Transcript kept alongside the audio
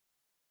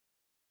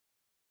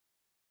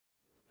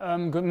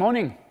Good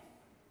morning.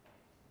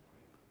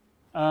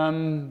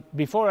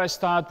 Before I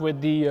start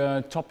with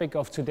the topic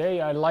of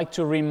today, I'd like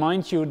to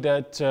remind you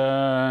that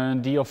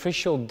the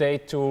official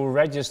date to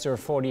register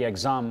for the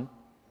exam,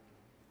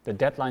 the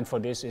deadline for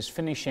this is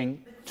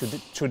finishing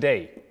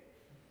today.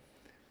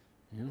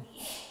 Yeah.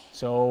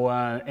 So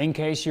in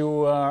case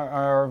you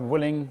are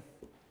willing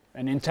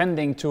and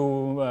intending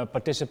to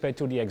participate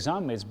to the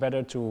exam, it's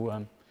better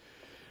to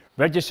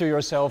register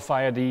yourself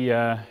via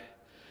the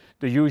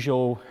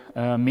usual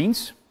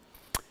means.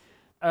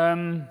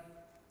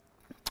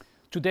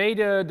 Today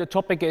the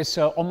topic is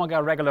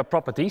omega regular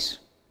properties.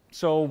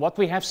 So what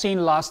we have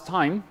seen last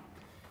time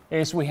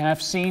is we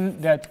have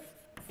seen that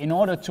in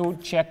order to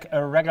check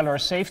a regular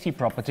safety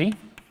property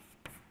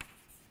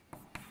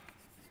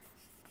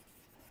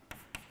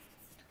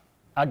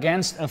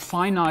against a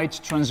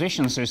finite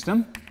transition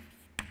system,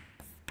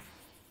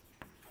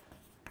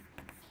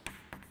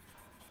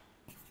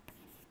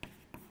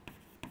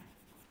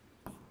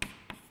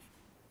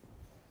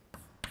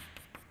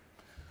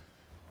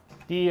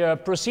 the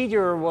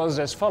procedure was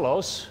as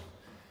follows.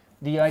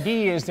 The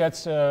idea is that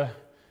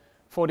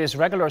for this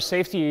regular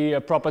safety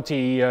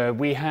property,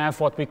 we have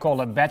what we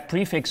call a bed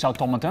prefix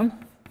automaton.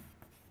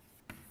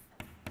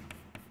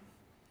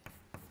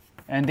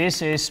 And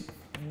this is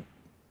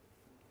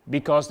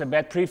because the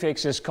bed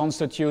prefixes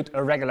constitute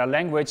a regular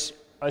language,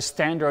 a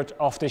standard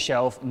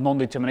off-the-shelf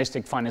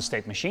non-deterministic finite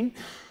state machine.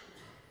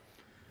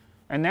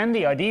 And then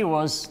the idea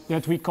was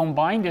that we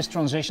combine this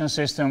transition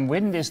system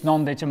with this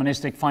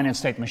non-deterministic finite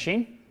state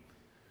machine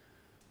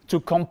to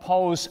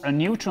compose a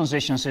new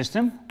transition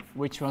system,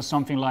 which was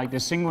something like the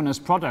synchronous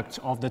product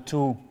of the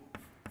two,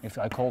 if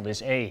I call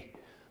this A,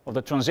 of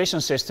the transition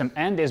system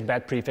and this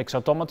bed prefix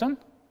automaton.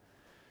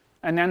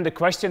 And then the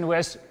question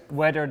was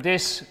whether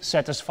this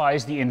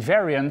satisfies the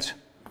invariant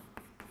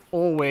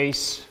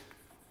always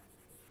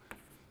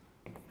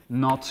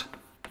not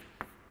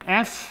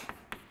F,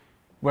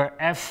 where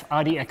F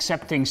are the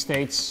accepting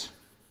states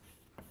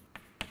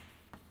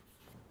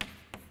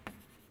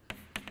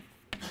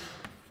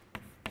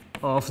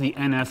of the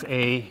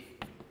NFA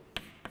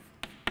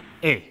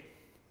A.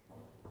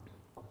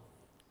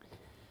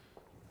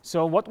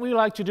 So what we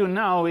like to do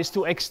now is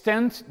to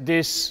extend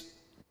this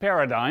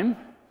paradigm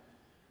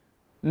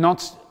not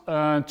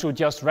to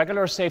just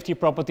regular safety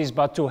properties,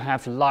 but to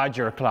have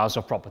larger class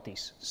of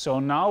properties. So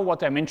now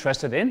what I'm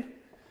interested in,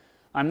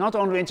 I'm not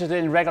only interested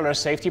in regular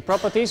safety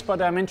properties,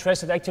 but I'm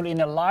interested actually in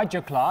a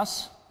larger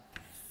class.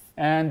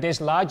 And this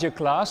larger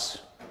class,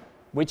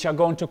 which I'm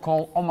going to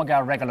call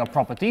omega regular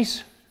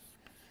properties.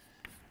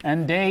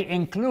 And they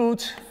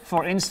include,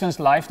 for instance,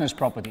 Leibniz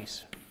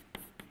properties.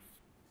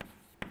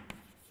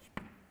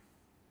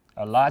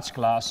 A large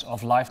class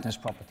of Leibniz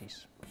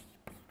properties.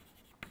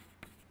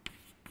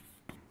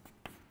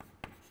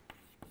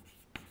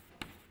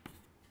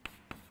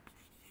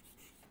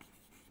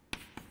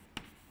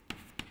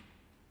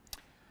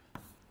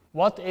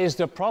 What is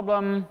the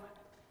problem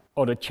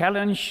or the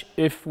challenge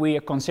if we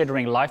are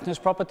considering Leibniz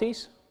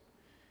properties?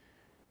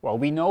 Well,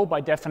 we know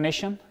by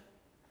definition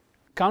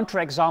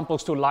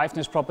counterexamples to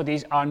Leibniz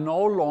properties are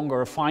no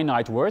longer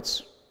finite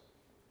words,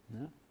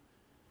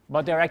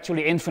 but they're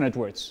actually infinite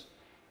words.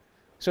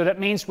 So that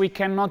means we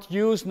cannot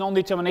use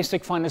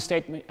non-deterministic finite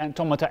state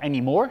automata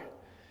anymore,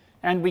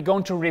 and we're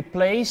going to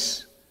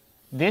replace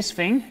this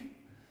thing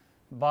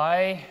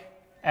by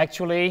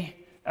actually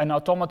an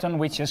automaton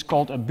which is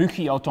called a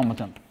Büchi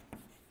automaton.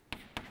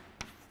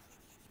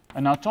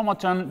 An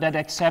automaton that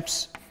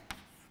accepts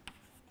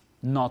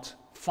not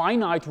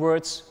finite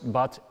words,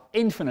 but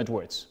infinite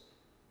words.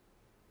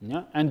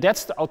 Yeah? And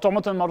that's the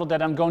automaton model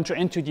that I'm going to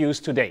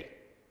introduce today.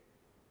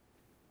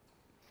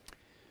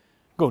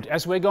 Good,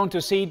 as we're going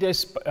to see,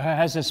 this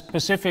has a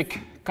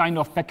specific kind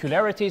of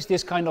peculiarities,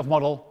 this kind of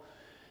model.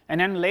 And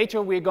then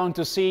later we're going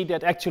to see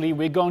that actually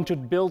we're going to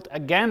build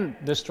again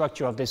the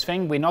structure of this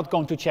thing. We're not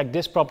going to check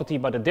this property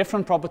but a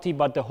different property,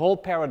 but the whole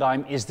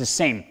paradigm is the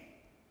same.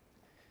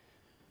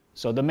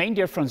 So the main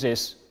difference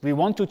is we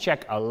want to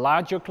check a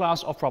larger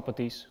class of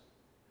properties.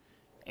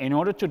 In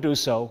order to do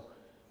so,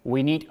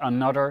 we need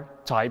another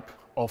type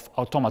of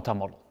automata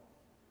model.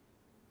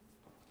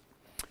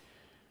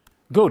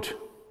 Good.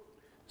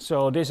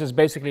 So this is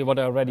basically what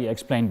I already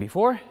explained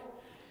before.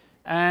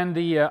 And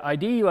the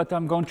idea that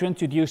I'm going to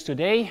introduce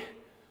today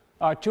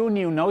are two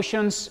new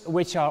notions,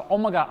 which are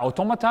omega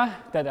automata,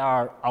 that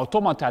are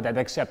automata that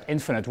accept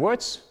infinite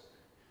words.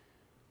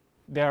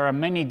 There are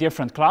many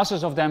different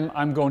classes of them.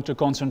 I'm going to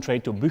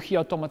concentrate to Büchi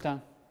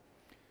automata.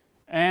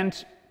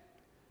 And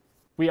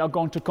we are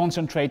going to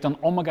concentrate on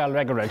omega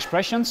regular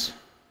expressions.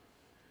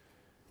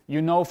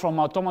 You know from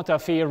automata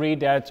theory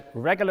that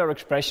regular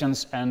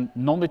expressions and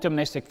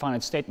non-deterministic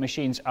finite state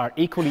machines are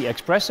equally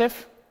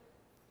expressive.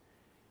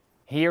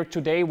 Here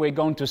today we're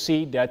going to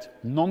see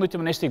that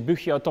non-deterministic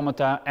Büchi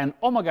automata and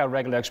omega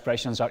regular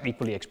expressions are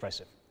equally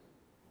expressive.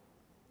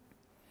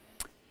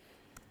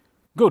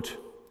 Good.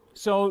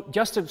 So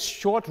just a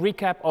short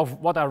recap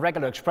of what are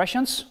regular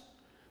expressions.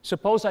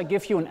 Suppose I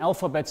give you an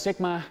alphabet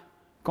sigma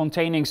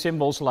containing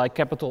symbols like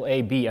capital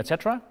A, B,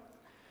 etc.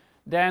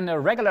 then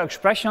regular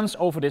expressions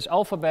over this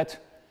alphabet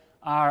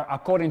are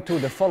according to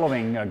the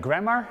following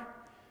grammar.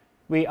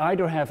 We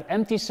either have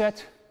empty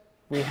set,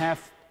 we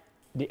have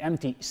the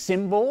empty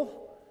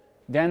symbol,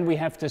 then we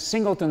have the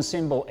singleton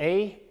symbol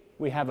A,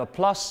 we have a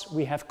plus,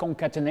 we have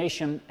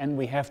concatenation, and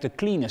we have the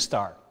cleaner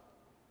star.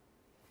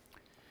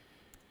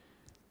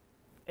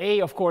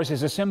 A, of course,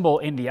 is a symbol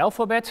in the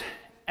alphabet,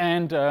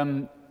 and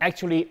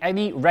actually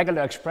any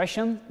regular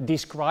expression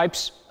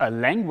describes a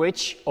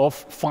language of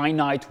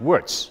finite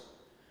words.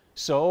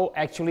 So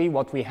actually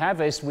what we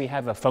have is we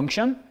have a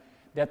function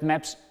that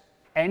maps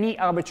any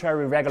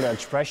arbitrary regular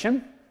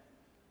expression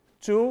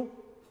to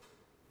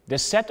the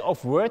set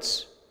of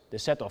words, the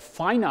set of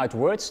finite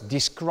words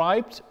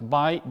described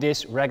by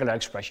this regular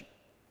expression.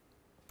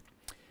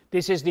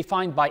 This is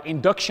defined by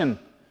induction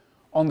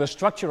on the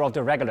structure of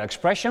the regular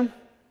expression.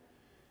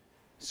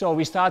 So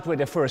we start with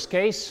the first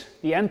case,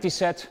 the empty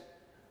set.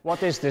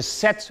 What is the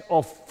set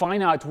of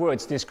finite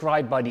words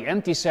described by the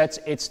empty set?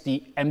 It's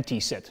the empty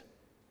set.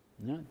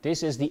 Yeah,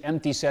 this is the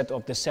empty set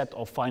of the set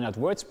of finite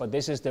words, but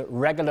this is the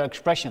regular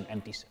expression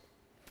empty set.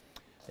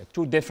 They're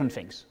two different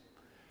things.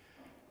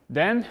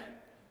 Then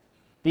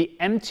the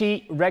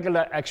empty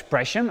regular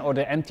expression, or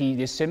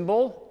this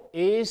symbol,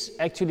 is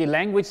actually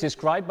language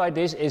described by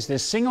this is the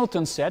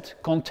singleton set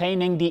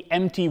containing the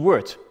empty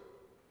word.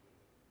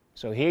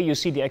 So here you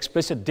see the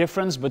explicit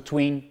difference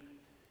between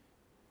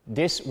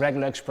this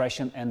regular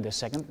expression and the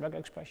second regular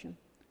expression.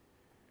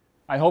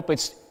 I hope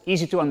it's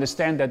easy to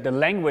understand that the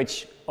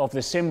language of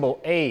the symbol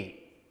A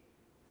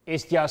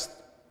is just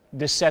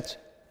the set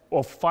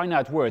of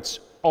finite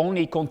words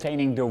only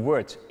containing the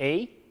word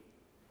A.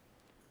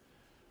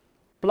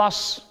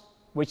 Plus,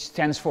 which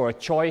stands for a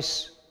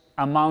choice,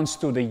 amounts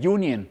to the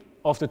union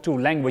of the two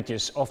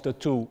languages of the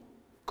two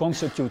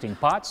constituting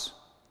parts.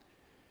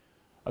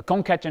 A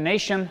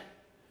concatenation,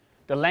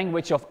 the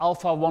language of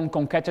alpha 1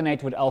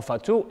 concatenate with alpha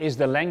 2 is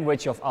the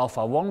language of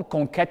alpha 1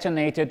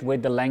 concatenated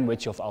with the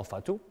language of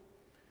alpha 2.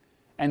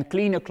 And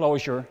cleaner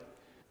closure,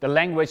 the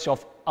language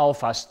of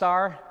alpha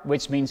star,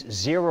 which means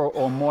 0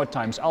 or more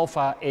times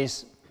alpha,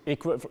 is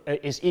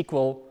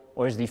equal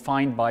or is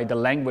defined by the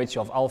language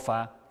of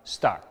alpha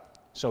star.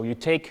 So you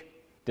take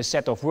the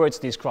set of words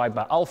described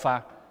by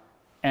alpha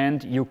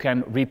and you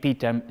can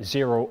repeat them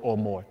 0 or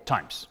more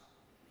times.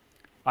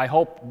 I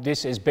hope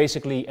this is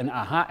basically an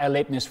aha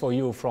erlebnis for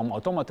you from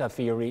automata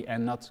theory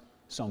and not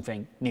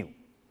something new.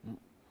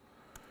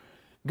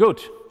 Good.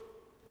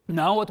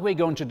 Now what we're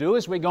going to do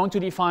is we're going to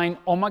define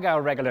omega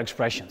regular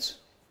expressions.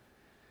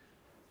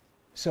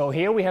 So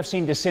here we have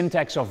seen the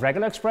syntax of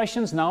regular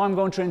expressions. Now I'm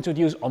going to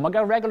introduce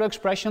omega regular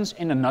expressions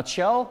in a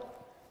nutshell.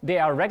 They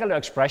are regular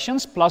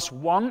expressions plus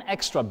one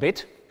extra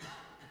bit.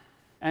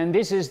 And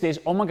this is this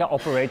omega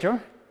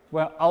operator,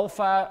 where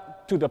alpha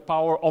to the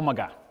power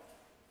omega.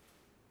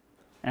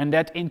 And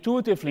that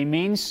intuitively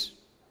means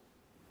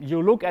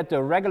you look at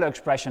the regular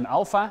expression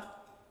alpha,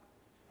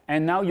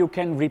 and now you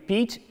can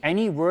repeat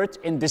any word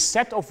in the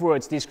set of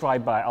words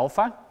described by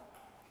alpha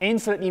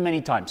infinitely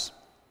many times.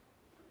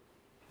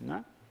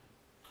 No?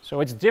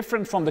 So it's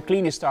different from the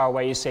cleaner star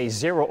where you say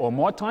 0 or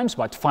more times,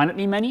 but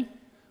finitely many.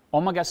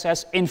 Omega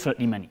says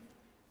infinitely many.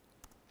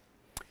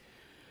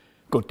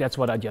 Good, that's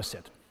what I just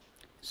said.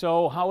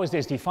 So how is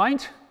this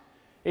defined?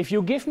 If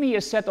you give me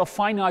a set of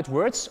finite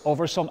words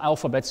over some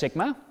alphabet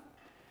sigma,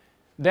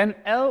 then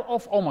L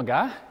of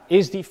omega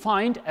is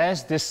defined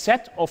as the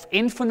set of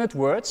infinite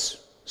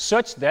words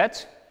such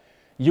that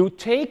you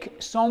take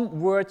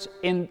some words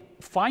in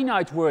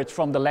finite words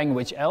from the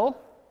language L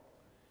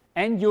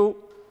and you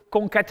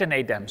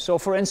concatenate them. So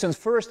for instance,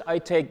 first I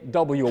take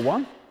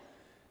W1,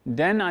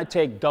 then I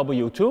take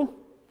W2,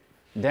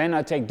 then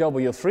I take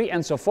W3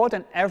 and so forth,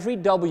 and every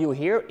W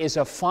here is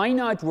a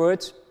finite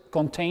word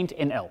contained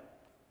in L.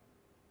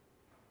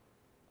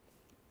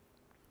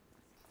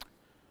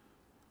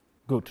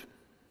 Good.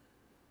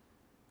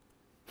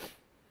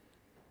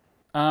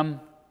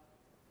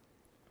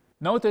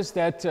 Notice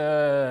that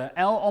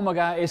L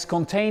omega is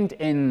contained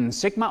in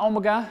sigma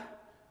omega,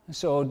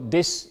 so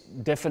this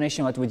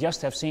definition that we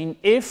just have seen,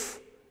 if,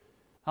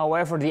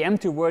 however, the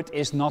empty word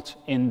is not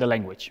in the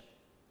language.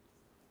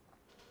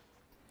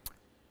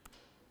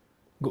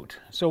 Good.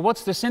 So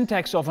what's the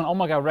syntax of an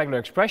omega regular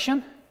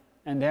expression?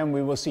 And then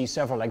we will see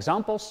several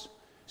examples.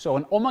 So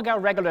an omega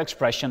regular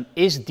expression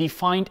is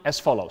defined as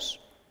follows.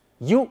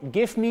 You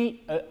give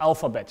me an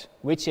alphabet,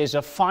 which is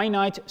a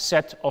finite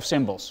set of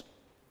symbols.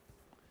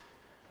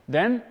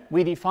 Then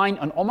we define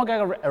an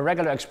omega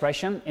regular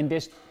expression, in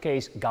this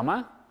case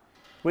gamma,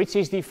 which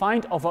is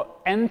defined over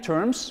n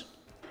terms.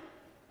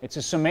 It's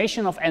a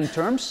summation of n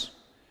terms.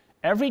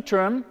 Every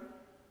term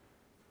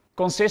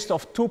consists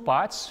of two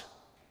parts,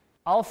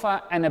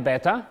 alpha and a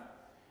beta.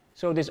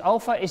 So this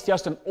alpha is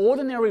just an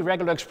ordinary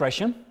regular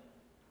expression.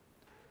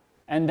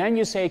 And then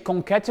you say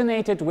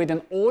concatenated with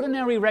an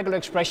ordinary regular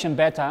expression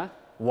beta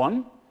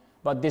 1,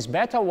 but this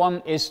beta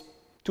 1 is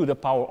to the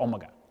power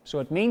omega. So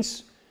it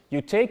means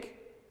you take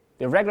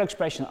the regular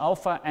expression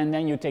alpha and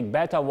then you take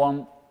beta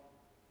 1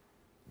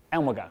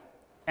 omega.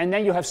 And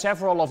then you have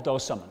several of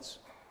those summands.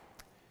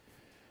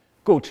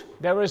 Good.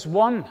 There is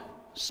one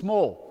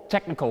small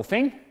technical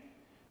thing,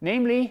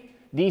 namely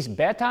these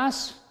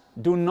betas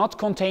do not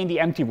contain the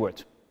empty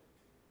word.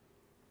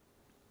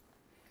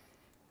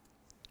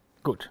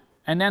 Good.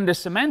 And then the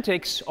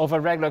semantics of a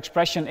regular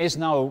expression is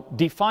now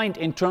defined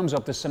in terms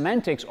of the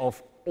semantics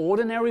of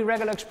ordinary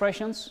regular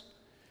expressions.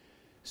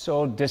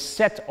 So the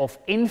set of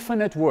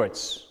infinite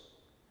words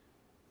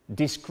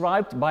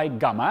described by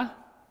gamma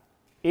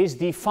is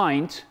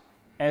defined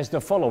as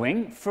the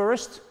following.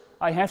 First,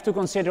 I have to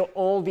consider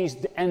all these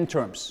n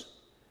terms.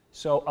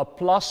 So a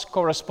plus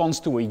corresponds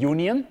to a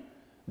union.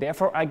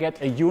 Therefore, I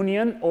get a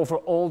union over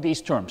all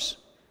these terms,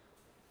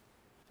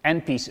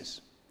 n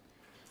pieces.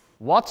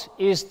 What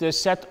is the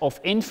set of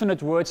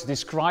infinite words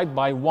described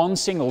by one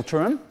single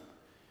term?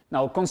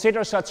 Now,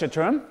 consider such a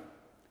term.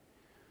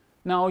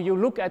 Now, you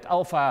look at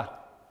alpha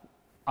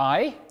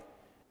I,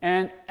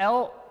 and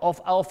L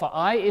of alpha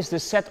I is the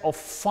set of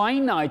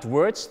finite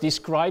words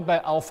described by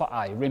alpha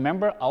I.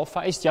 Remember,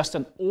 alpha is just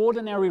an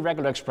ordinary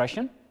regular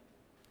expression.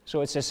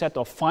 So it's a set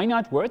of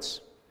finite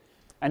words.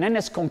 And then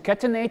it's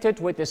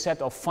concatenated with the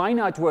set of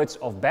finite words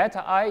of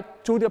beta I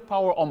to the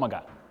power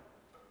omega.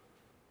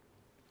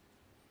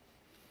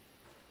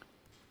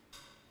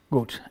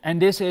 Good. And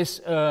this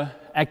is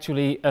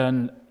actually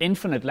an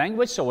infinite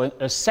language, so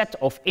a set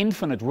of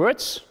infinite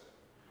words.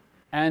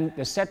 And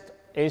the set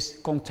is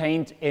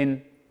contained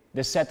in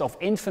the set of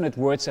infinite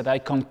words that I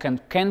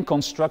can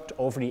construct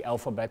over the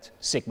alphabet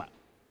sigma.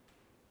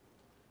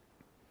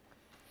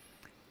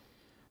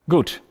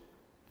 Good.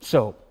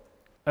 So,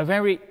 a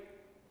very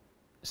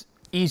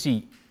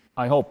easy,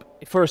 I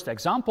hope, first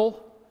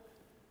example,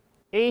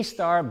 A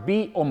star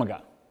B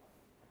omega.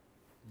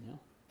 Yeah.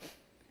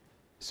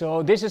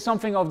 So this is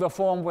something of the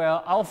form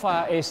where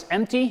alpha is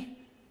empty,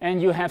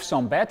 and you have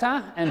some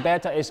beta, and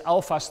beta is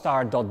alpha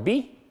star dot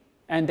B,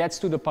 and that's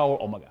to the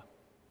power omega.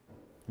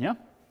 Yeah?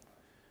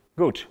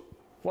 Good.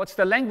 What's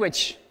the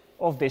language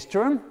of this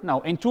term?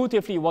 Now,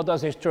 intuitively, what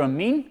does this term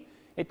mean?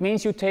 It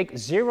means you take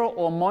 0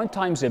 or more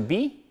times a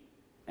b,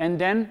 and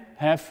then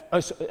have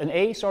an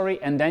a,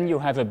 and then you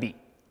have a b.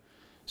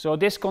 So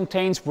this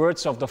contains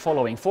words of the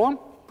following form.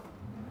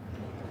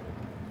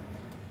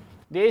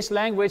 This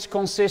language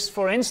consists,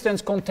 for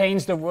instance,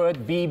 contains the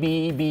word b,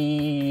 b,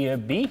 b,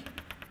 b,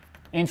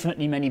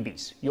 infinitely many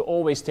b's. You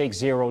always take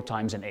 0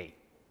 times an a.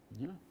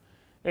 Yeah.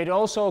 It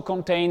also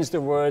contains the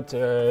word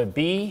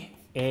b,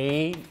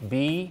 a,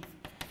 b,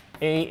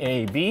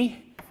 a,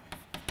 b,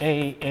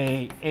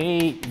 a,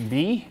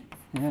 b,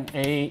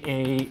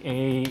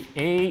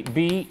 a,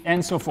 b,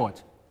 and so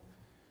forth.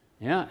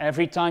 Yeah,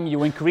 every time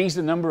you increase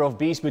the number of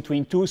b's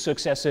between two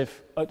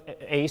successive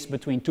a's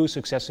between two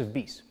successive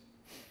b's.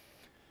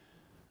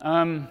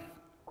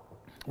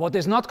 What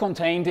is not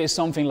contained is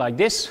something like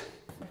this.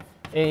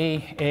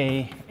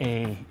 A.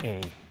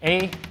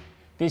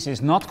 This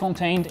is not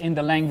contained in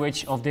the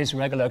language of this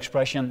regular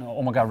expression,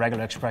 omega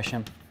regular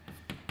expression,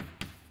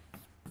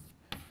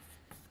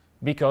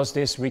 because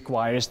this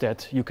requires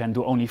that you can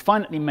do only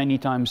finitely many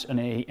times an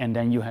A, and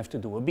then you have to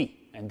do a B.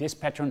 And this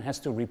pattern has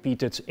to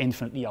repeat it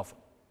infinitely often.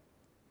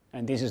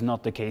 And this is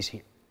not the case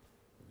here.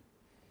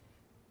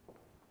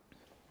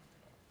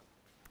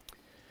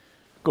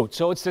 Good,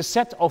 so it's the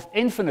set of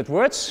infinite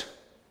words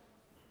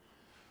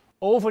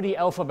over the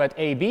alphabet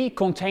AB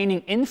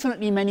containing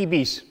infinitely many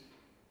B's.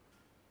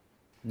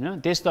 Yeah,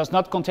 this does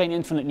not contain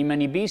infinitely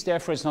many B's,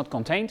 therefore it's not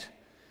contained.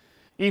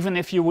 Even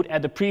if you would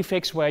add a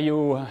prefix where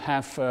you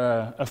have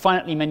a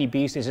finitely many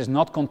B's, this is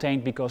not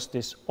contained because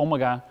this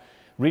omega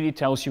really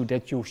tells you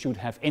that you should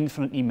have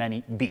infinitely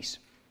many B's.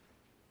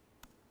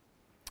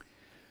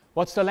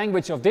 What's the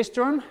language of this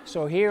term?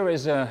 So here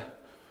is a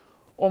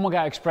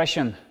omega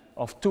expression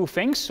of two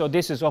things. So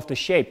this is of the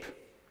shape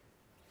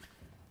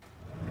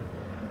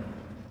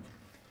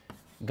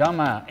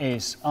gamma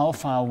is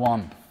alpha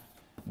 1,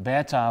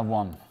 beta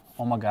 1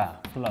 omega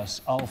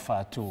plus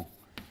alpha 2,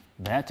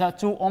 beta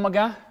 2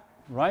 omega,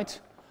 right?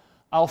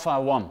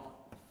 Alpha 1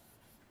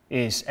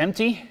 is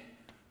empty.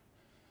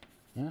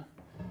 Yeah.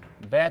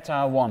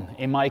 Beta 1,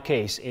 in my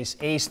case, is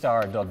A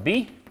star dot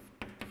B.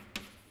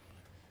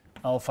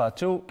 Alpha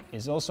 2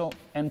 is also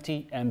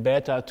empty, and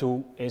beta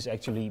 2 is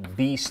actually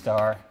B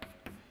star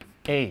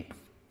A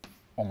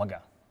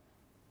omega.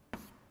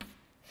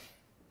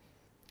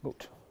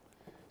 Good.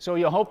 So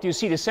you hope you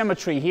see the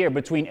symmetry here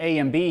between A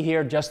and B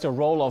here, just the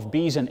role of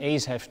B's and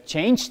A's have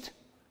changed.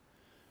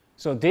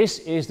 So this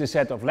is the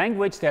set of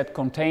language that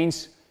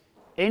contains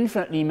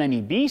infinitely many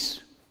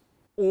B's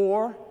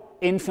or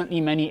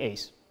infinitely many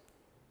A's.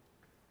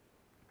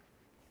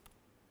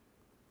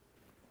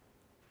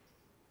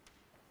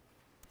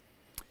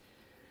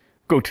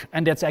 Good,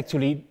 and that's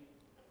actually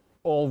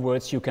all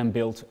words you can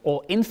build,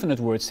 all infinite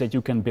words that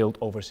you can build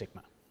over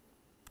sigma.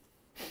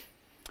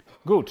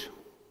 Good.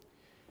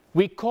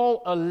 We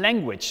call a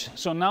language.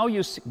 So now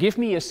you give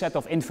me a set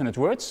of infinite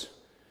words,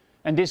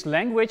 and this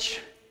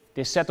language,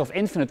 this set of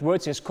infinite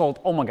words is called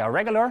omega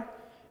regular,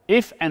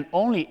 if and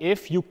only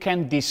if you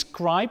can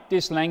describe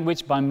this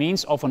language by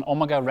means of an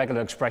omega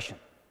regular expression.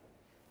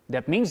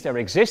 That means there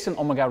exists an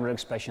omega regular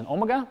expression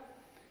omega,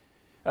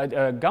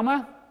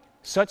 gamma,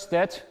 such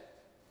that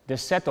the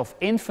set of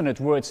infinite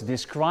words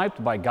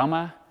described by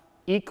gamma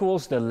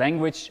equals the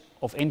language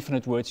of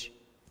infinite words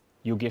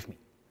you give me.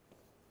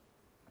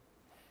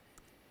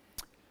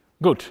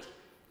 Good.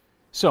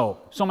 So,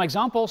 some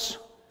examples.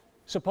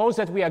 Suppose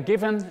that we are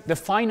given the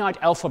finite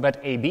alphabet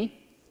AB.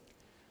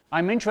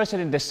 I'm interested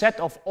in the set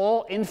of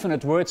all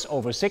infinite words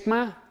over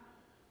sigma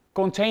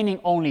containing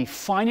only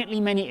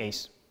finitely many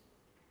A's.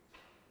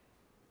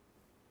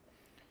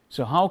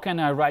 So how can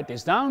I write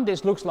this down?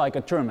 This looks like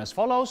a term as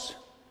follows.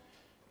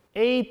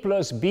 A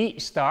plus B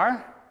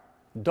star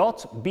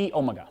dot B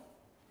omega.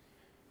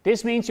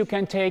 This means you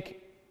can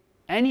take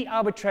any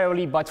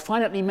arbitrarily but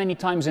finitely many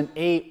times an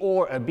A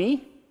or a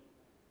B.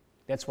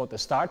 That's what the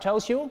star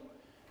tells you.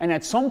 And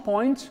at some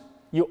point,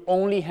 you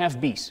only have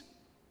B's.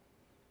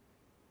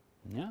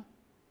 Yeah?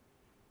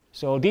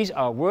 So these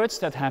are words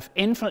that have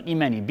infinitely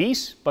many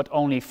B's, but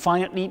only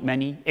finitely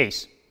many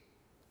A's.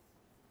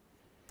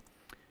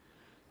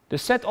 The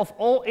set of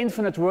all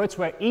infinite words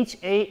where each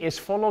A is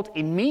followed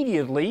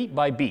immediately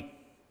by B.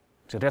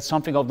 So that's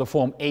something of the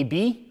form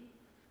AB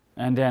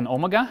and then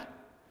omega.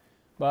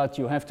 But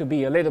you have to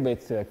be a little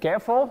bit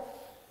careful.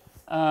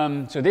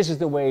 So this is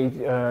the way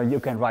you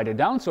can write it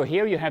down. So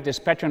here you have this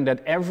pattern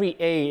that every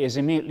A is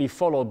immediately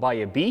followed by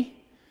a B.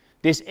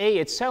 This A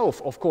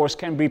itself, of course,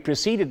 can be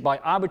preceded by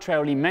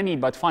arbitrarily many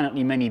but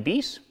finitely many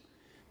B's.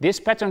 This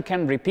pattern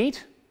can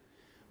repeat,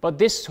 but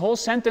this whole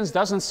sentence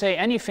doesn't say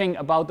anything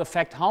about the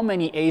fact how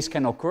many A's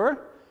can occur.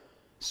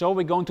 So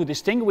we're going to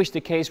distinguish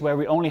the case where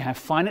we only have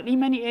finitely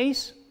many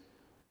A's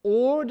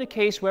or the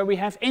case where we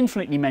have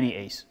infinitely many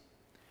A's.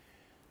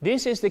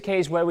 This is the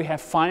case where we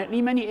have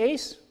finitely many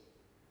A's.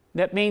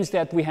 That means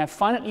that we have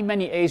finitely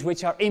many A's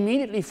which are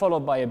immediately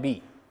followed by a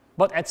B.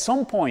 But at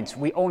some point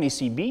we only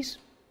see B's.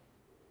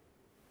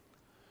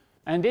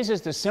 And this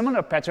is the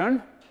similar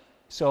pattern.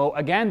 So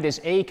again, this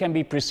A can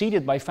be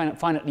preceded by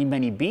finitely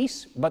many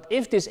B's. But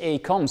if this A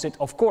comes, it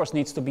of course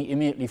needs to be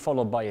immediately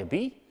followed by a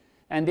B.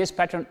 And this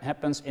pattern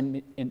happens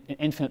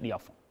infinitely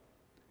often.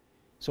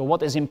 So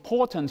what is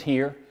important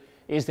here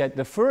is that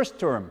the first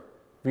term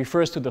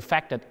refers to the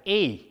fact that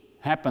A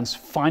happens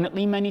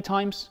finitely many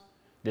times.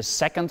 The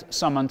second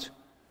summand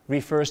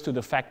refers to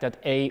the fact that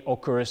A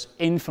occurs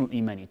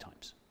infinitely many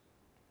times.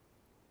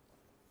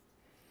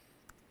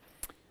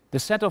 The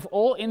set of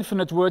all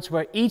infinite words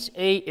where each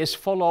A is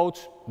followed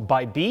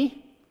by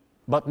B,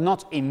 but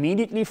not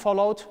immediately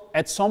followed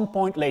at some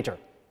point later.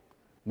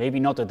 Maybe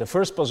not at the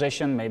first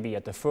position, maybe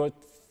at the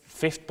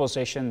fifth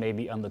position,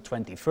 maybe on the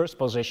 21st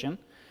position.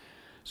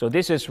 So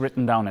this is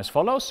written down as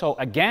follows. So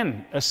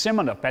again, a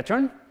similar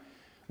pattern.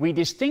 We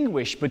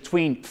distinguish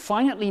between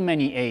finitely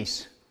many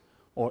A's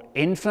or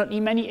infinitely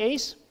many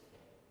A's.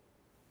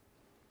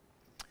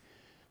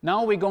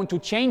 Now we're going to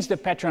change the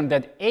pattern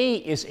that A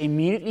is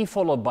immediately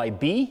followed by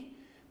B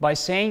by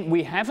saying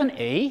we have an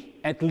A,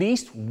 at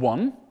least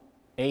one.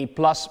 A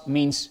plus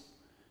means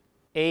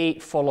A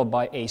followed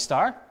by A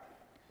star.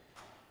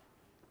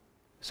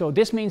 So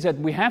this means that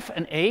we have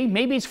an A,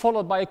 maybe it's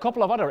followed by a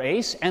couple of other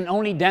A's, and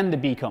only then the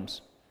B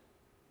comes.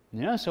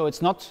 Yeah, so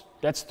it's not,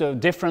 that's the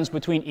difference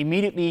between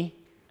immediately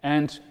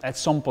and at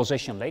some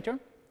position later.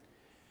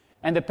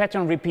 And the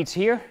pattern repeats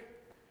here,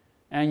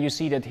 and you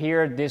see that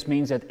here this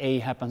means that A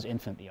happens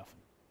infinitely often.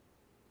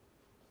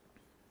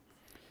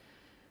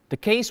 The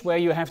case where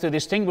you have to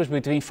distinguish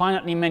between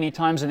finitely many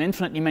times and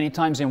infinitely many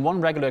times in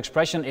one regular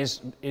expression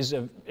is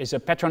a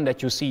pattern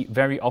that you see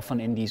very often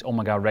in these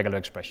omega regular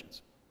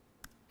expressions.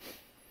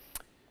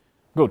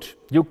 Good.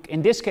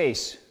 In this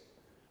case,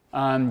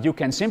 you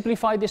can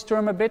simplify this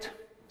term a bit.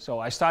 So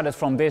I started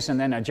from this and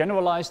then I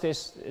generalized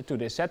this to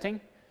this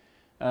setting.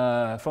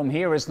 From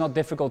here it's not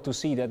difficult to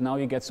see that now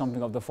you get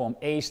something of the form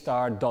A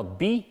star dot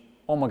B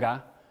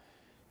omega,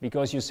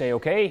 because you say,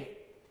 okay,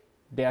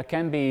 there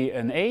can be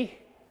an A,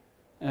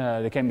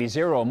 there can be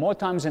 0 or more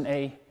times an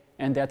A,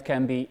 and that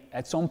can be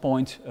at some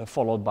point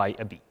followed by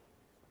a B.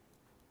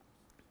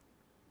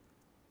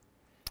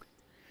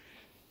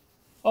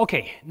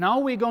 Okay, now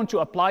we're going to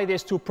apply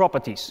this to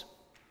properties.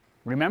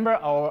 Remember,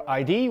 our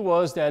idea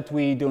was that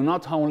we do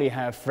not only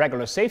have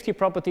regular safety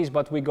properties,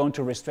 but we're going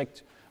to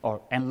restrict or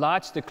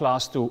enlarge the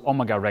class to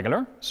omega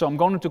regular. So I'm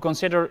going to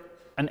consider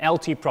an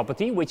LT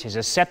property, which is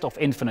a set of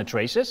infinite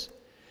traces.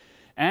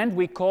 And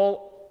we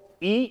call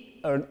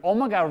E an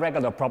omega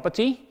regular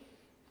property,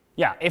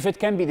 yeah, if it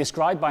can be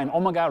described by an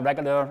omega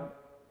regular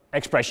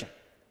expression.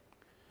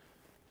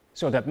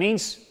 So that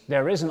means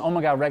there is an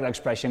omega regular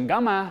expression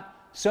gamma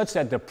such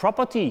that the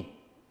property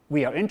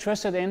we are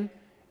interested in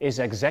is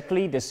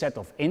exactly the set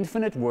of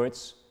infinite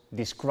words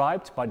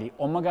described by the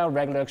omega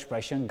regular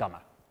expression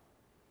gamma.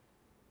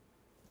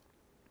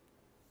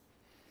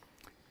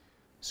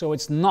 So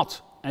it's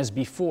not, as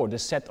before, the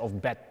set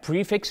of bad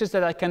prefixes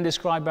that I can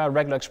describe by a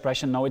regular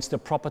expression. No, it's the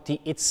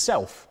property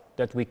itself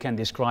that we can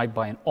describe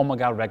by an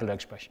omega regular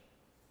expression.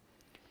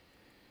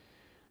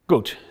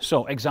 Good.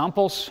 So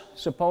examples.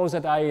 Suppose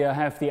that I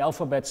have the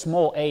alphabet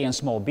small a and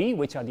small b,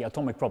 which are the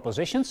atomic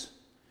propositions.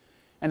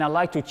 And I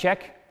like to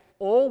check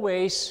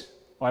always,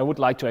 or I would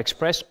like to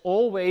express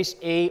always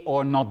a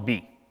or not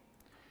b.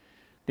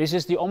 This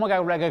is the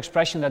omega regular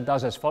expression that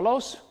does as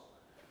follows.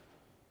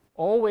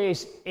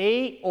 Always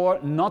A or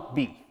not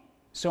B.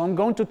 So I'm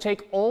going to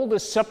take all the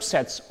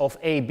subsets of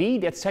AB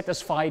that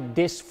satisfy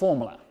this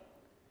formula.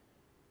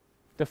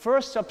 The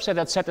first subset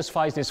that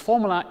satisfies this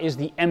formula is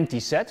the empty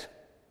set,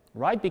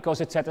 right?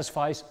 Because it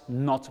satisfies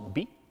not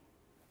B.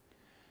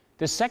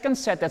 The second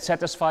set that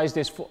satisfies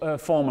this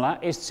formula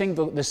is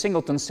the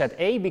singleton set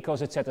A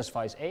because it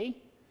satisfies A.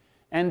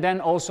 And then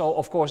also,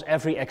 of course,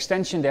 every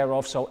extension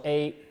thereof, so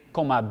A,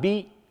 comma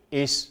B,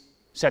 is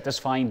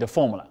satisfying the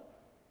formula.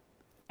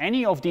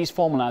 Any of these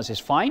formulas is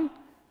fine.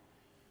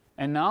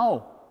 And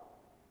now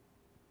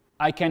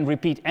I can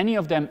repeat any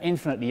of them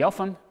infinitely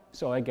often,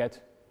 so I get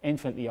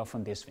infinitely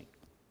often this thing.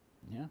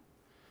 Yeah?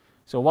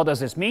 So what does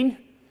this mean?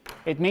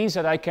 It means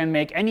that I can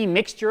make any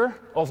mixture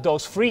of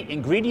those three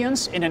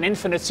ingredients in an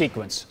infinite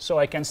sequence. So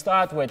I can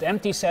start with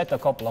empty set a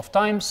couple of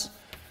times,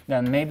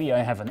 then maybe I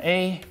have an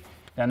A,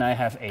 then I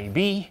have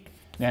AB,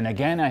 then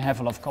again I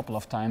have a couple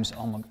of times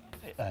on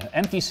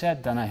empty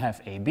set, then I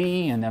have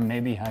AB, and then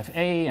maybe I have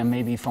A, and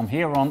maybe from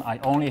here on I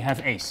only have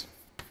A's.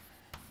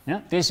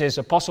 Yeah? This is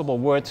a possible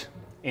word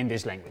in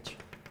this language.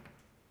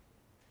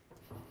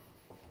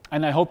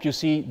 And I hope you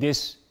see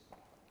this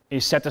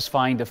is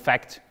satisfying the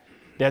fact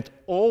that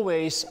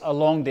always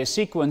along this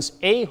sequence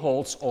A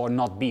holds or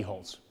not B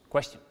holds.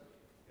 Question?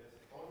 Yes,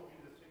 how do we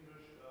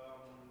distinguish the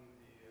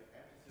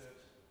empty set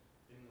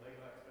in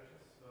regular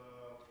expressions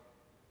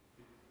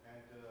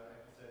and the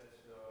empty set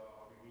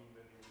we mean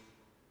when we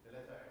use the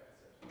letter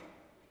empty set?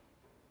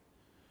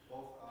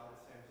 Both are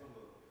the same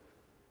symbol,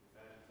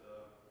 and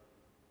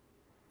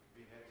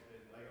we had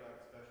in regular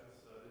expressions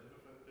the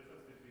difference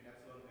between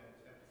epsilon and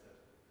empty set.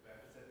 The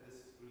empty set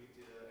is really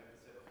the empty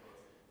set of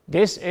words.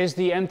 This is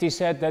the empty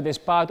set that is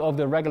part of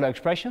the regular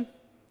expression.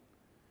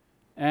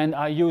 And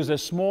I use a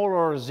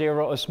smaller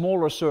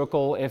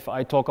circle if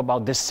I talk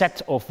about the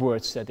set of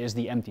words that is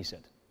the empty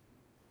set.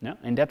 Yeah?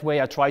 In that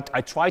way I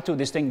try to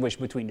distinguish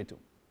between the two.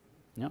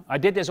 Yeah? I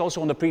did this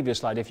also on the previous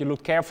slide. If you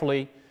look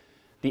carefully,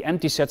 the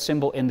empty set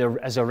symbol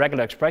as a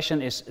regular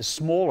expression is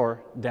smaller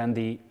than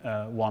the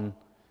one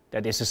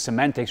that is a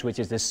semantics, which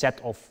is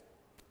the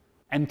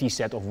empty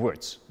set of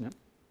words. Yeah?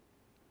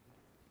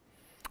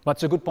 But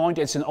it's a good point.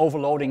 It's an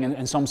overloading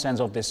in some sense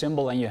of this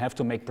symbol, and you have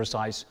to make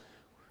precise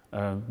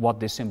what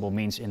this symbol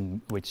means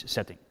in which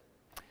setting.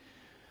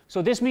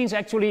 So this means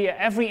actually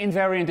every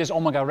invariant is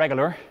omega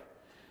regular,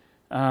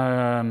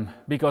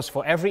 because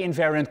for every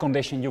invariant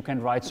condition you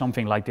can write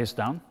something like this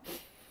down.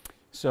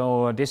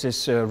 So this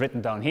is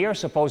written down here.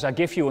 Suppose I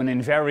give you an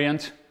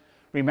invariant.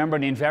 Remember,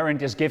 the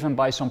invariant is given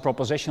by some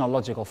propositional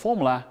logical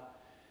formula.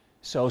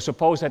 So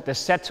suppose that the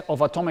set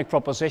of atomic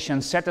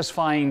propositions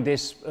satisfying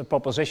this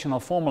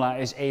propositional formula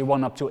is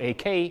A1 up to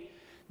AK,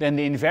 then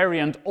the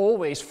invariant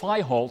always phi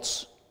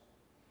holds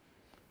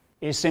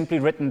is simply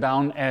written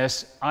down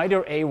as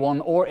either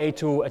A1 or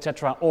A2,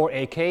 etc., or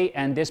AK,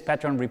 and this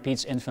pattern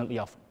repeats infinitely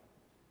often.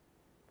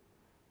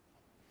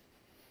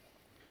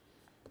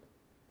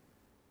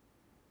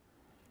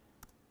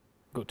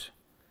 Good.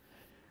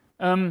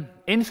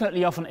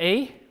 Infinitely often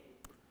A.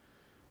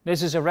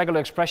 This is a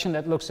regular expression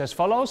that looks as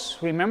follows.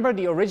 Remember,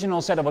 the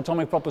original set of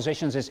atomic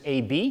propositions is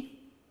AB.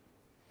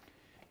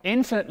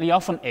 Infinitely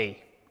often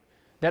A.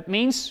 That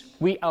means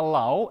we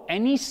allow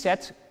any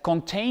set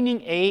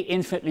containing A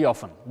infinitely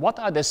often. What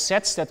are the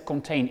sets that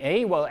contain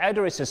A? Well,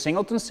 either it's a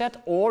singleton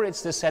set or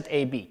it's the set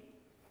AB.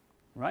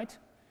 Right?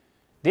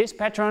 This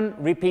pattern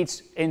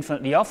repeats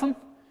infinitely often,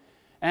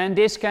 and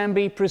this can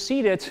be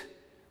preceded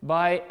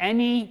by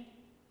any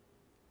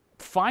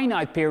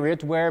finite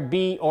period where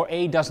B or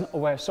A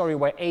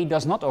where A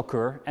does not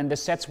occur, and the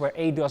sets where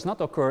A does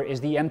not occur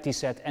is the empty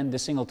set and the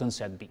singleton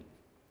set B.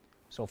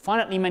 So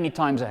finitely many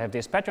times I have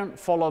this pattern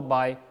followed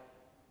by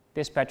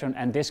this pattern,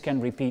 and this can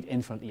repeat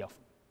infinitely often.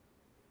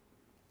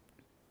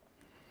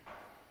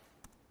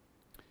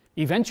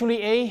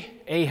 Eventually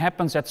A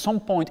happens at some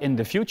point in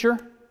the future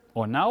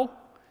or now.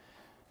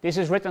 This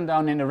is written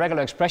down in a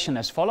regular expression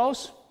as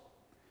follows.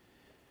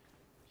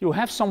 You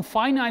have some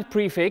finite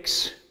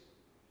prefix,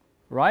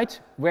 right,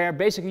 where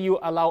basically you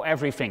allow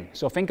everything.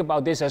 So think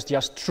about this as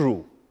just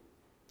true.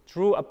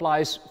 True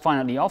applies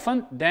finitely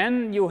often.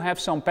 Then you have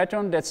some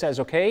pattern that says,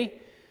 okay,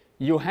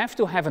 you have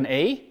to have an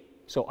A,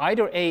 so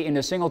either A in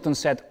the singleton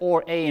set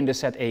or A in the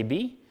set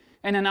AB.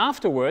 And then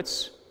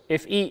afterwards,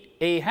 if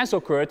A has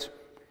occurred,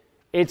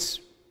 it's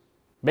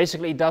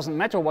basically, it doesn't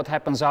matter what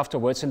happens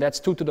afterwards, and that's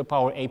 2 to the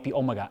power AP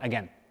omega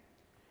again.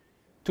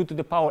 2 to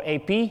the power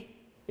AP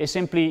is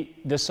simply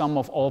the sum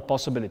of all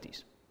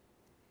possibilities,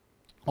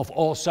 of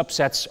all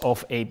subsets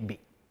of AB.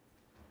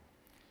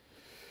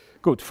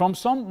 Good. From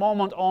some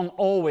moment on,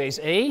 always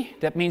A.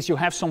 That means you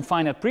have some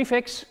finite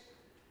prefix.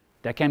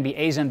 There can be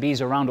A's and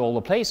B's around all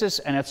the places,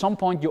 and at some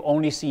point you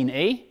only see an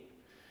A.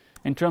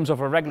 In terms of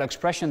a regular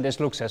expression, this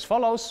looks as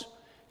follows.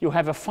 You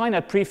have a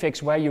finite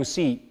prefix where you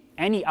see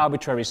any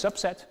arbitrary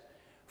subset.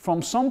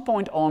 From some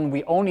point on,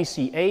 we only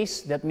see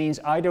A's. That means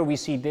either we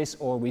see this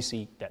or we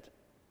see that.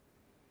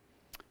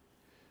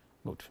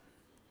 Good.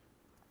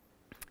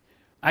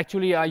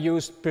 Actually, I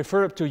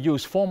prefer to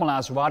use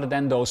formulas rather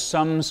than those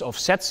sums of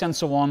sets and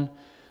so on.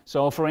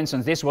 So for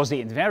instance, this was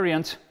the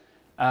invariant.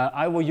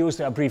 I will use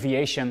the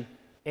abbreviation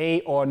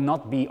A or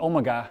not B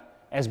omega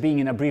as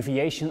being an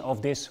abbreviation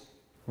of this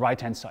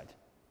right-hand side,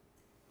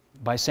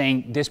 by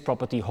saying this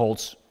property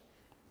holds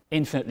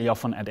infinitely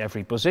often at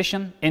every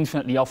position,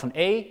 infinitely often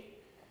A.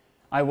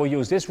 I will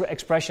use this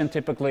expression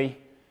typically.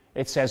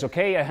 It says,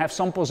 okay, I have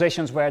some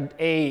positions where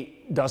A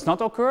does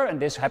not occur, and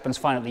this happens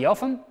finitely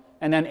often,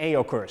 and then A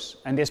occurs,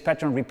 and this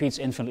pattern repeats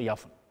infinitely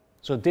often.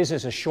 So this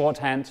is a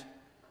shorthand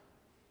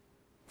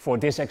for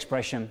this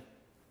expression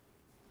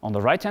on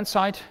the right-hand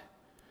side.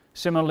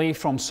 Similarly,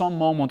 from some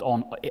moment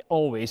on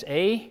always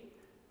A,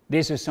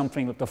 this is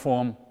something with the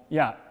form,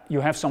 yeah, you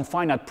have some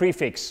finite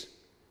prefix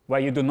where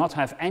you do not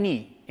have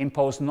any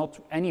imposed, not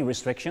any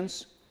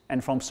restrictions,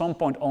 and from some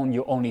point on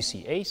you only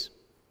see A's.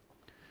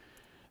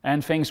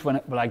 And things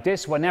like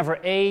this, whenever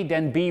A,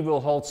 then B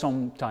will hold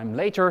some time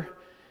later.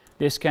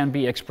 This can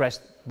be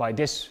expressed by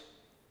this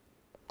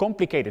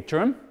complicated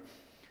term.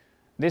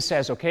 This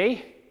says,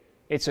 okay,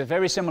 it's a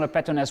very similar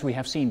pattern as we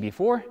have seen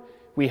before.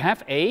 We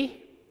have A,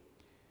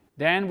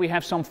 then we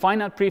have some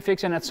finite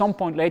prefix, and at some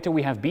point later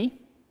we have B.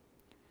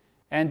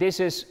 And this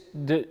is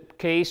the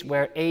case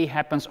where A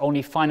happens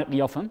only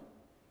finitely often.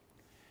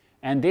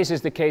 And this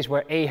is the case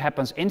where A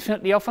happens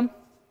infinitely often.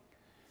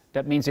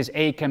 That means this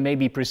A can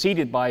maybe be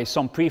preceded by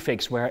some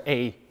prefix where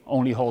A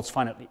only holds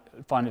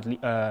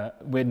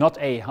where not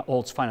A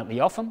holds finitely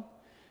often.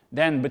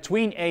 Then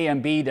between A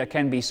and B there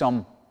can be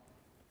some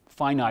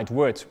finite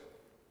word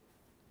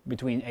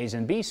between A's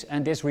and B's,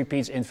 and this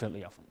repeats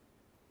infinitely often.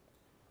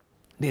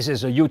 This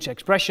is a huge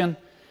expression,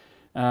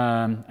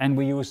 and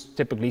we use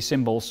typically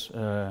symbols,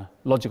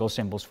 logical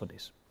symbols for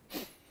this.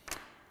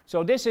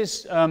 So this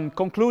is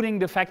concluding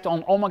the fact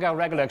on omega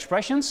regular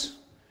expressions.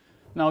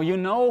 Now you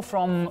know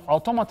from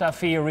automata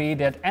theory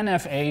that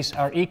NFAs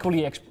are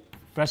equally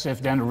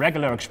expressive than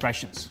regular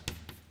expressions.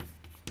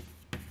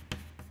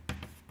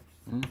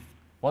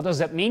 What does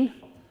that mean?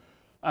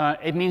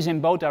 It means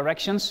in both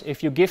directions.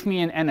 If you give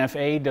me an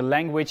NFA, the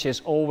language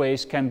is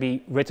always can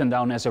be written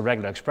down as a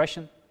regular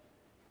expression.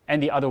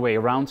 And the other way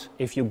around,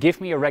 if you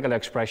give me a regular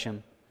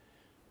expression,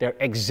 there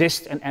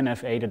exists an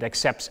NFA that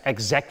accepts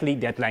exactly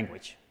that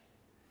language.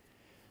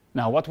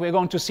 Now, what we're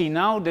going to see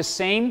now, the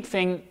same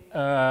thing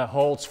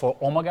holds for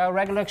omega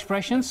regular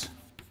expressions.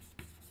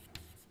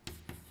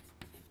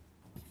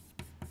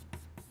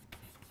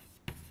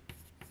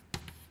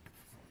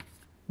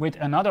 With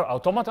another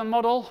automaton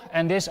model,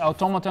 and this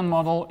automaton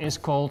model is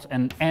called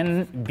an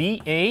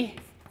NBA,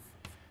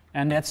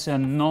 and that's a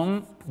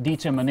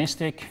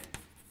non-deterministic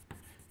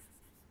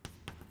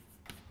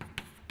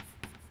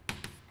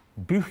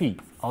Büchi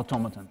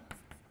automaton.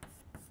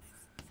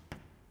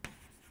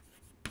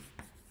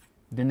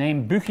 The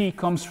name Büchi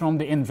comes from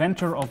the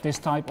inventor of this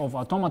type of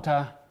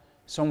automata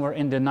somewhere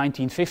in the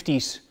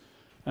 1950s.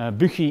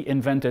 Büchi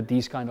invented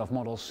these kind of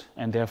models,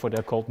 and therefore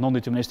they're called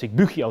non-deterministic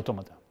Büchi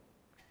automata.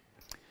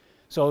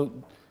 So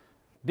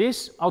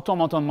this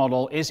automaton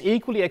model is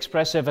equally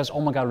expressive as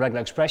omega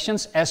regular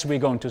expressions, as we're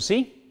going to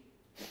see,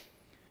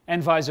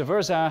 and vice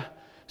versa.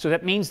 So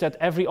that means that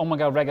every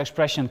omega regular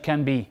expression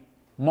can be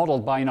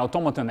modeled by an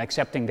automaton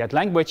accepting that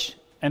language,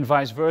 and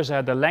vice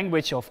versa, the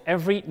language of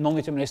every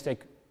non-deterministic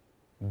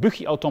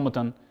Büchi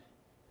automaton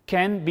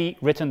can be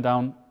written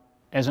down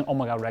as an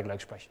omega regular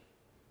expression.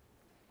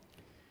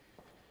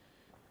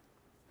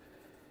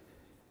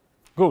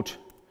 Good.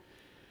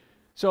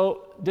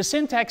 So the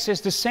syntax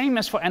is the same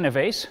as for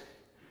NFAs,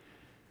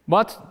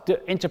 but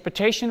the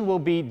interpretation will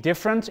be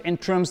different in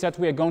terms that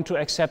we are going to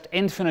accept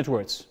infinite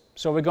words.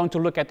 So we're going to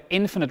look at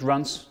infinite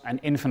runs and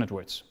infinite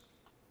words.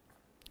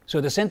 So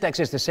the syntax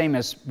is the same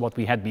as what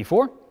we had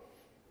before,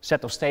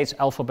 set of states,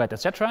 alphabet,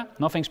 etc.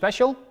 Nothing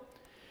special.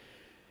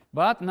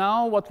 But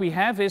now what we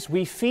have is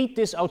we feed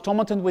this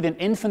automaton with an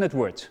infinite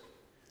word.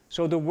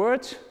 So the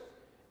word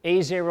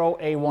A0,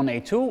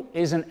 A1, A2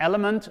 is an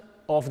element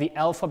of the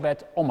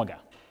alphabet omega.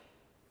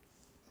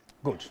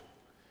 Good.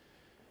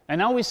 And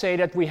now we say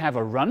that we have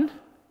a run.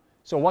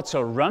 So what's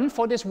a run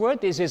for this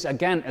word? This is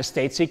again a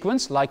state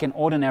sequence like an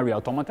ordinary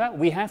automata.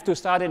 We have to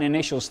start an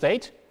initial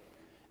state,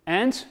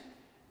 and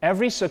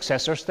every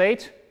successor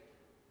state,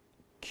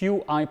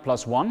 qi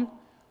plus 1,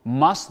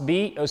 must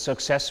be a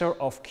successor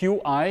of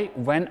qi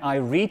when I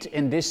read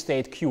in this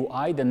state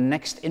qi the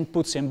next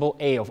input symbol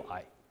a of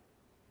I.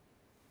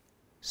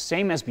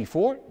 Same as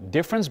before,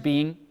 difference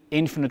being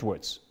infinite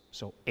words,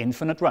 so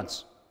infinite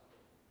runs.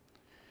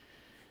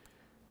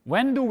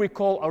 When do we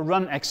call a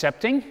run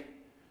accepting?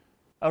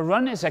 A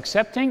run is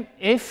accepting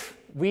if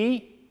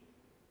we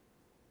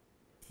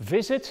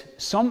visit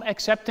some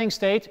accepting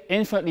state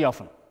infinitely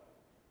often.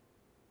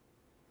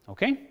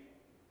 Okay?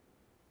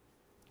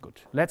 Good.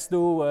 Let's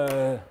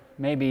do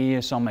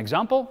maybe some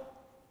example.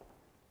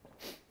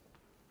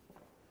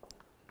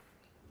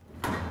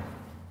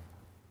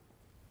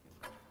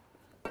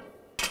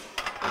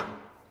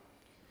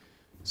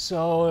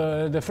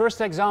 So the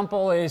first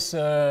example is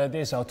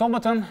this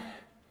automaton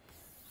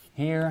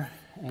here,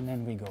 and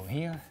then we go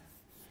here.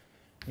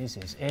 This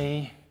is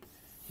A,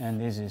 and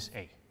this is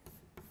A.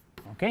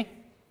 Okay?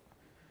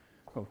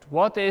 Good.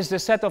 What is the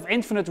set of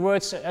infinite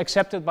words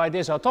accepted by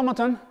this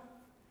automaton?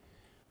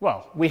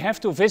 Well, we have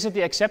to visit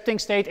the accepting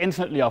state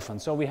infinitely often.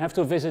 So we have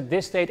to visit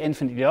this state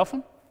infinitely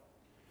often.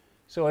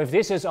 So if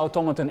this is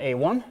automaton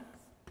A1,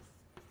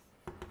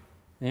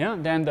 yeah,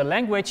 then the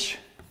language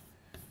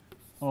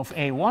of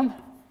A1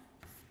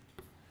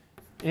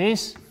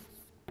 is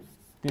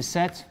the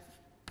set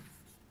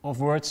of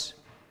words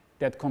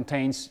that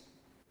contains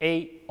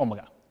A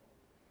omega.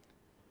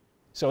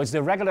 So it's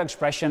the regular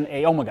expression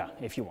A omega,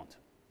 if you want.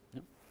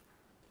 Yeah.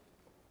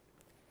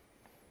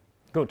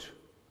 Good.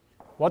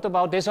 What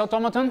about this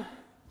automaton?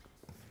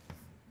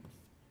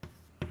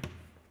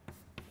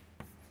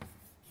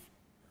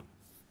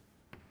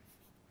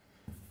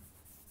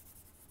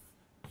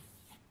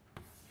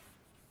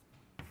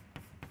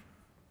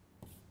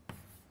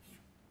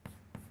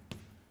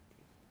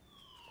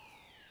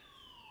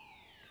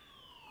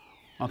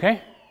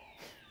 Okay.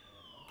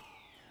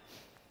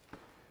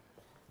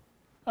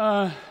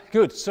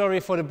 Good. Sorry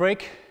for the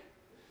break.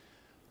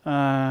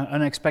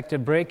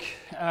 Unexpected break.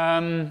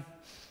 The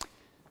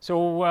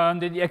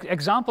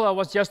example I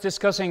was just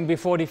discussing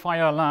before the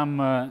fire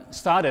alarm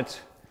started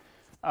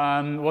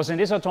was in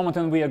this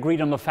automaton we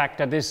agreed on the fact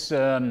that this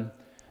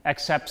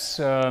accepts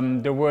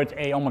the word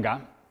A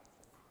omega.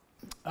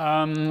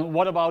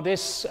 What about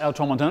this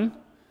automaton? So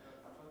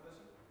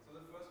the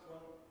first one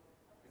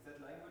is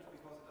that language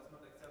because it does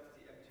not accept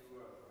the empty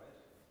word, right?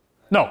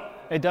 No,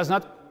 it does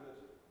not.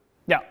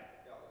 Yeah.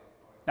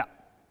 Yeah.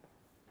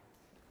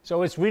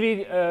 So it's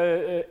really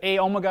A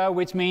omega,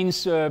 which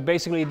means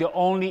basically the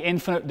only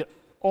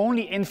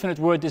infinite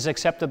word is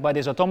accepted by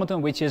this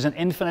automaton, which is an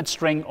infinite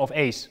string of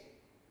A's.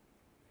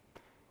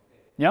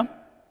 Yeah?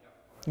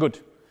 Good.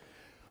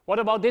 What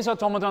about this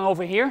automaton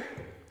over here?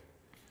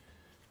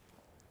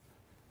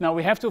 Now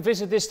we have to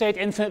visit this state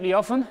infinitely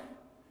often.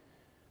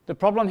 The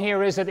problem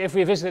here is that if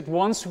we visit it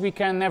once, we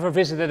can never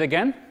visit it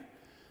again.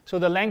 So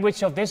the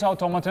language of this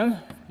automaton,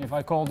 if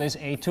I call this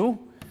A2,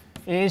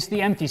 is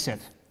the empty set.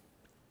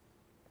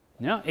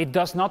 Yeah? It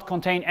does not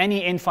contain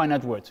any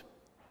infinite word.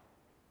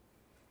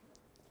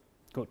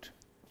 Good.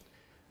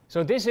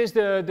 So this is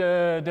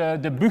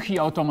the Büchi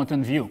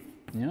automaton view.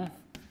 Yeah?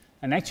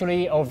 And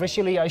actually,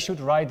 officially, I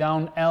should write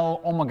down L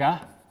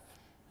omega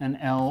and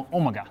L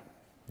omega.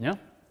 Yeah?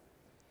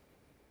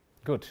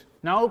 Good.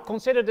 Now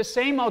consider the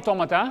same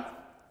automata.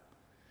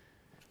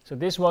 So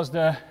this was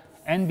the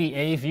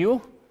NBA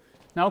view.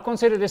 Now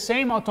consider the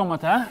same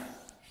automata,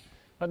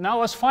 but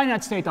now as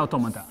finite state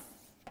automata.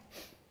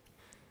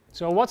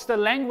 So what's the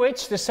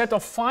language, the set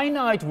of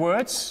finite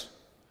words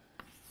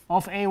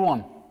of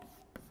A1?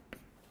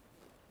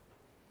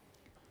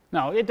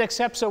 Now it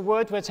accepts a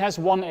word which has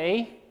one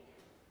A.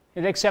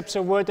 It accepts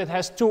a word that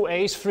has two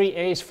A's, three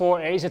A's, four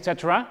A's,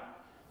 etc.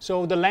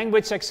 So the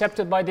language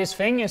accepted by this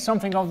thing is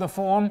something of the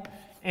form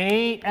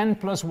A n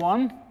plus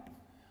 1,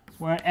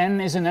 where n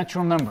is a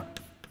natural number.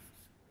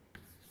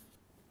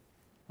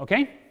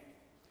 Okay?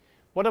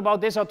 What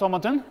about this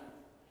automaton?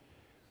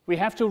 We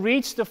have to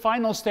reach the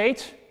final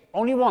state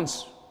only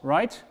once,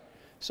 right?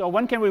 So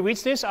when can we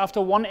reach this?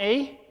 After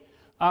 1A,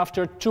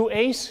 after 2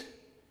 A's,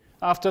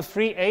 after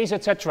 3 A's,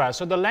 etc.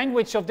 So the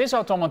language of this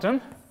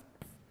automaton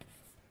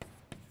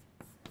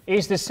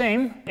is the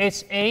same.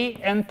 It's A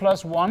n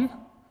plus 1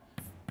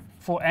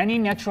 for any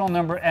natural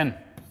number n.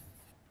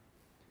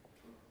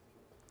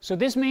 So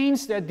this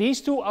means that these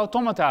two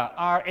automata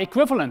are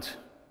equivalent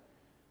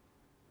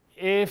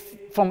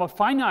if from a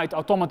finite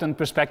automaton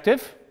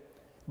perspective,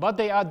 but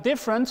they are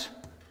different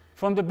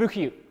from the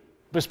Büchi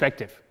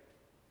perspective.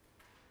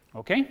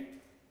 Okay?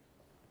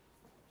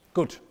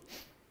 Good.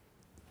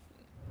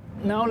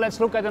 Now let's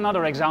look at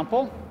another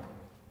example.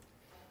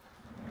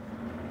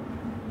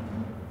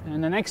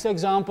 And the next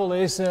example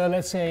is,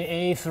 let's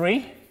say,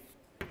 A3.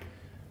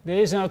 There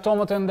is an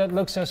automaton that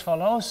looks as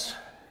follows.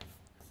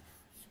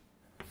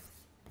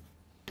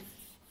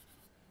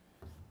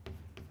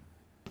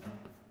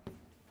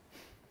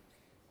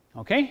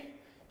 Okay,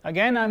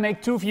 again I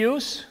make two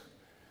views.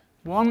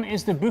 One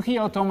is the Büchi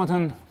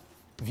automaton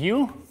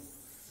view,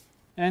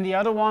 and the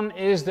other one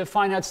is the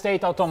finite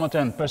state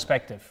automaton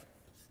perspective.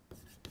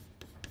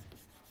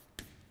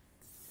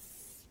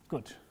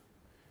 Good.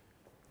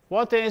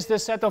 What is the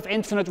set of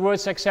infinite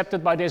words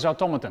accepted by this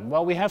automaton?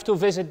 Well, we have to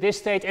visit this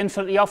state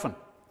infinitely often.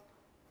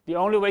 The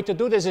only way to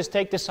do this is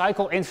take the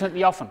cycle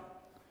infinitely often.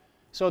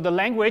 So the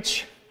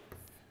language,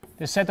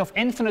 the set of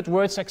infinite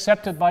words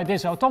accepted by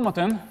this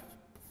automaton,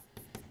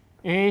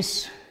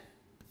 is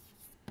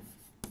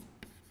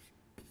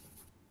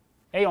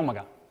A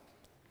omega.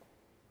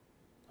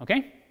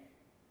 Okay?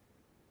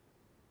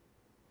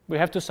 We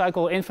have to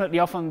cycle infinitely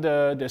often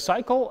the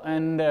cycle,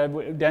 and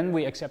then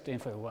we accept the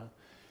infinite one.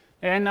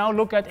 And now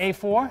look at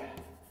A4,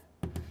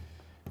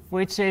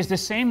 which is the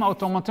same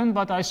automaton,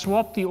 but I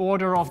swap the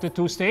order of the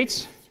two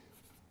states.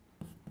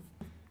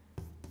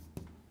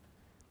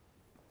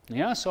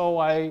 Yeah, so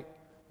I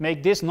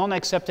make this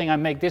non-accepting, I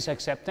make this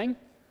accepting.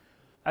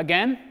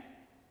 Again,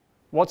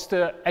 What's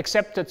the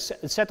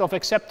set of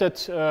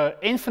accepted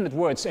infinite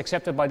words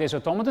accepted by this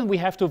automaton? We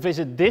have to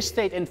visit this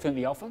state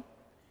infinitely often.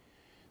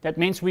 That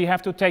means we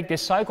have to take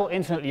this cycle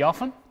infinitely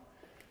often.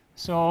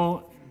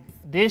 So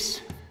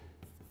this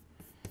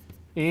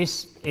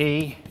is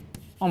a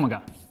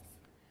omega.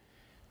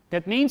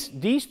 That means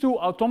these two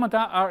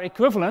automata are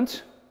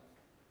equivalent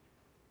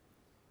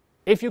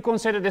if you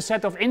consider the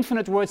set of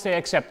infinite words they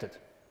accepted.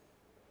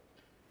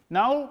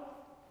 Now,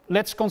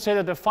 let's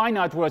consider the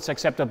finite words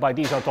accepted by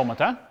these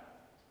automata.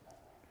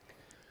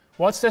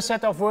 What's the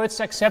set of words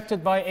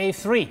accepted by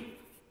A3?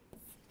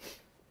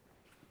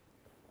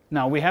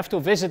 Now, we have to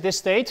visit this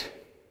state.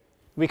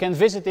 We can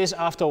visit this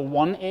after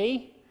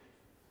 1A,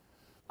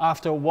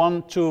 after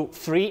 1, 2,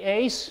 3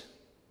 A's,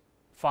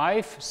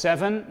 5,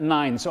 7,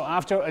 9. So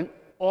after an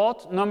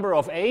odd number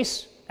of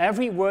A's,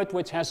 every word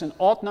which has an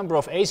odd number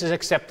of A's is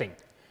accepting.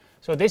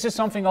 So this is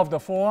something of the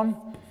form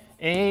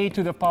a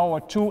to the power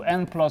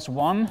 2n plus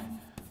 1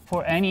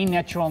 for any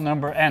natural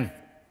number n.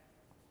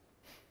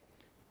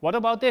 What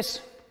about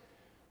this?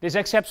 This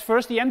accepts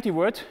first the empty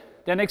word,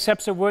 then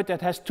accepts a word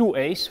that has 2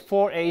 A's,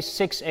 4 A's,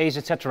 6 A's,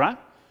 etc.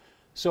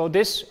 So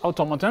this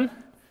automaton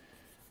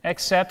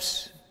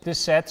accepts the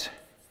set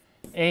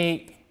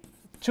a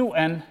to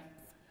n,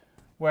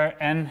 where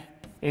n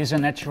is a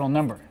natural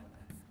number.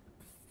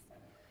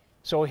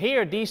 So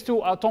here these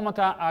two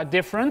automata are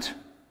different,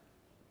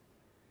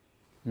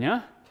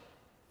 yeah?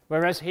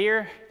 Whereas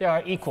here they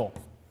are equal.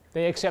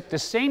 They accept the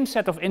same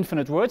set of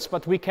infinite words,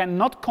 but we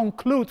cannot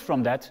conclude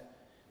from that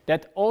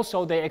that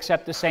also they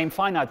accept the same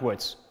finite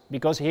words,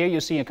 because here you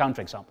see a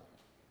counterexample.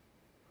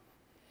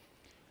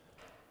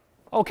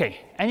 Okay,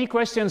 any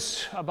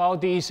questions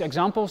about these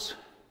examples?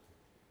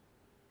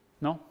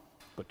 No?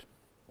 Good.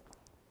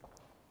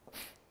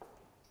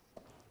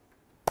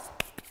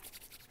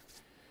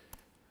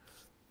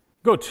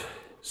 Good.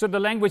 So the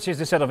language is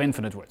the set of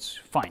infinite words.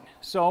 Fine.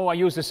 So I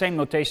use the same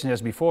notation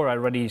as before. I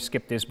already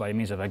skipped this by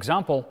means of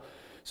example.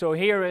 So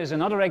here is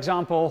another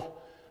example.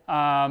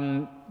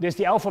 This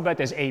the alphabet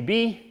is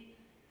AB.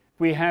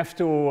 We have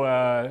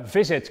to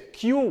visit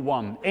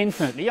Q1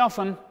 infinitely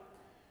often.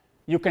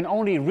 You can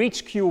only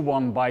reach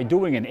Q1 by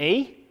doing an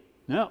A.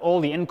 Yeah, all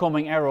the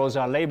incoming arrows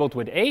are labeled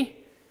with A.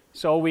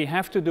 So we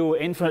have to do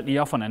infinitely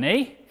often an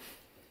A.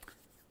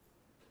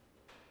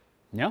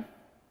 Yeah.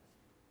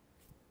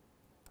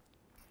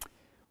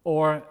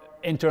 Or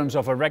in terms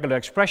of a regular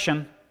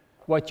expression,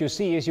 what you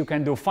see is you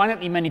can do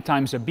finitely many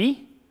times a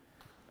B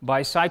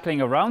by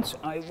cycling around.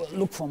 I will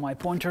look for my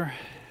pointer.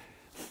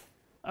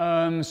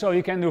 So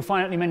you can do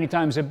finitely many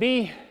times a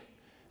B,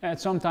 and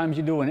sometimes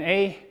you do an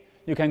A.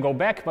 You can go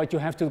back, but you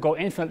have to go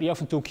infinitely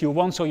often to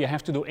Q1, so you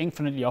have to do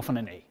infinitely often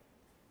an A.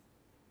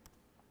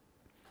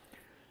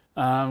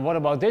 What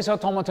about this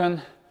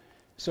automaton?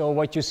 So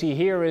what you see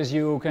here is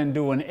you can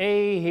do an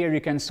A, here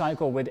you can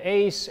cycle with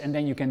A's, and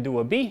then you can do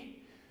a B.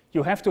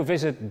 You have to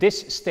visit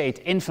this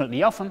state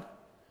infinitely often.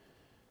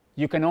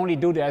 You can only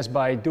do this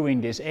by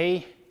doing this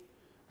A.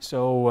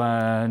 So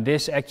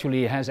this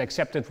actually has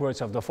accepted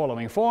words of the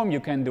following form. You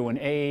can do an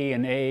A,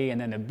 and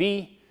then a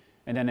B,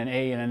 and then an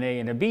A, and an A,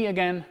 and a B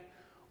again.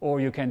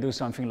 Or you can do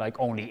something like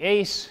only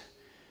A's.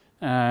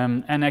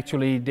 And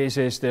actually this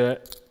is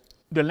the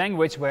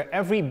language where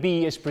every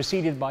B is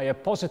preceded by a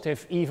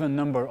positive even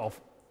number of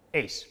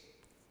A's.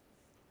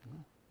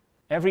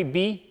 Every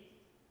B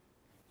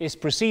is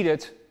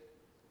preceded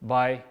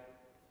by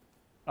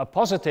a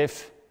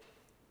positive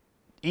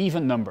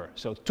even number,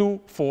 so 2,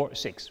 4,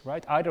 6,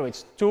 right? Either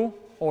it's 2,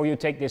 or you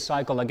take this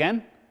cycle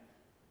again,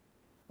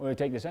 or you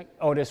take this,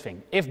 or this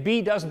thing. If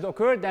B doesn't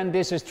occur, then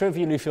this is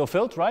trivially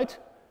fulfilled, right?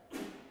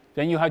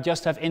 Then you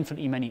just have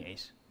infinitely many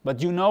A's.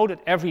 But you know that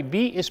every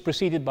B is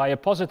preceded by a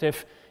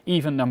positive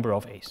even number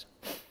of A's.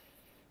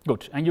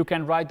 Good, and you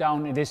can write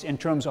down this in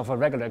terms of a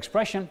regular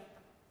expression,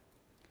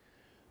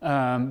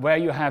 where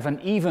you have an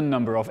even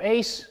number of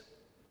A's,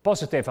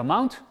 positive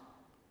amount.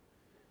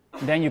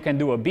 Then you can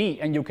do a B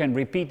and you can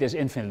repeat this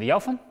infinitely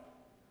often.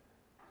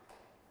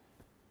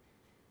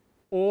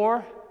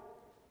 Or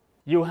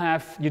you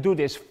do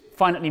this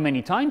finitely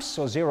many times,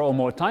 so 0 or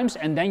more times,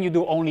 and then you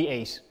do only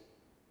A's.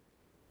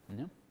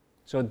 Yeah.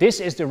 So this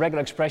is the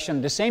regular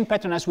expression, the same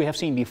pattern as we have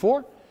seen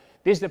before.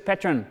 This is the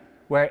pattern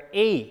where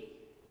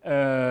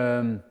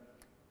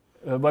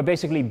where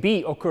basically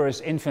B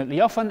occurs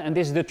infinitely often, and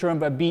this is the term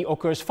where B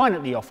occurs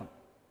finitely often.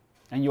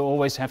 And you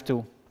always have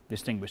to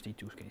distinguish these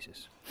two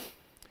cases.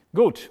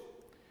 Good.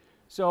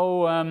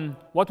 So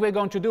what we're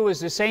going to do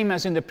is the same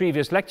as in the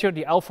previous lecture.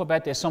 The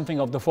alphabet is something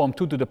of the form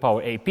 2 to the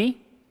power AP.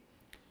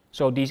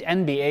 So these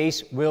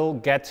NBAs will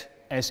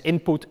get as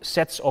input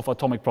sets of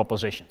atomic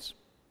propositions.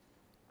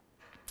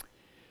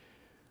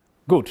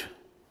 Good.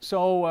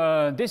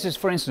 So this is,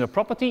 for instance, a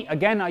property.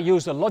 Again, I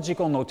use a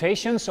logical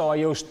notation. So I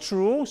use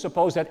true.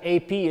 Suppose that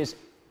AP is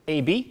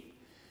AB.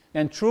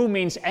 Then true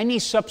means any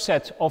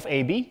subset of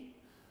AB.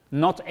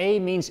 Not A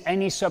means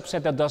any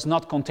subset that does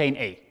not contain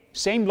A.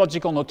 Same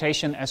logical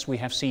notation as we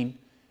have seen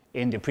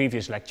in the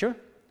previous lecture.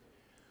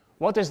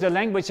 What is the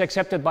language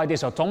accepted by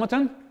this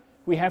automaton?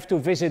 We have to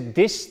visit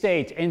this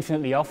state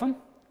infinitely often.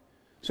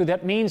 So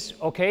that means,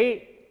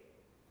 okay,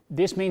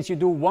 this means you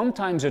do 1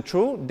 times a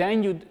true,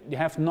 then you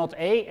have not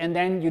A, and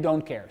then you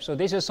don't care. So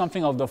this is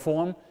something of the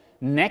form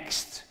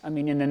next, I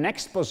mean in the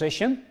next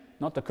position,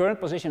 not the current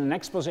position, the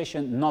next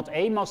position, not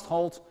A must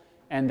hold,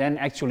 and then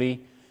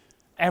actually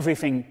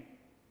everything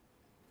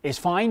is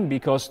fine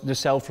because the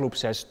self loop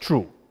says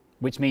true,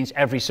 which means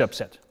every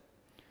subset.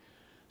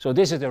 So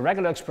this is the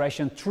regular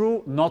expression,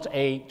 true, not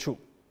A, true.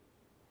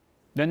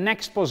 The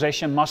next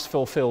position must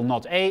fulfill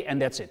not A,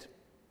 and that's it.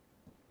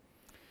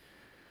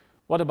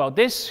 What about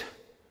this?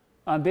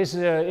 This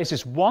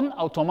is one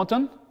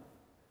automaton.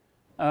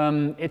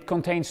 It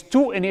contains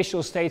 2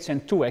 initial states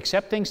and 2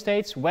 accepting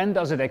states. When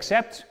does it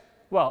accept?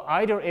 Well,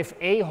 either if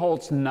A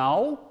holds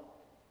now,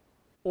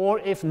 or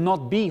if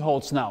not B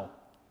holds now.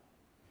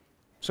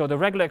 So the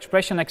regular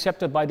expression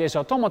accepted by this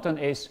automaton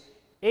is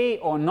A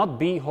or not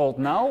B hold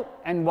now,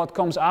 and what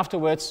comes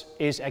afterwards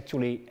is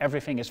actually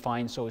everything is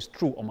fine, so it's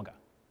true omega.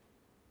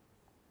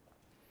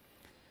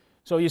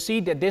 So you see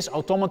that this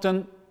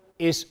automaton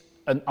is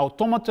an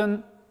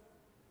automaton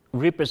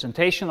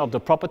representation of the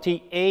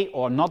property A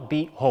or not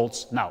B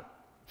holds now.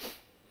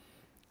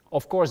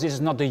 Of course, this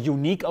is not the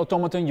unique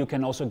automaton. You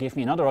can also give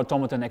me another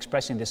automaton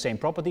expressing the same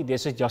property.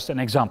 This is just an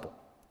example.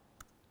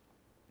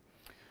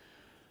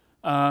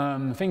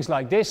 Things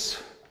like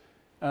this,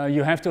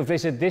 you have to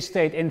visit this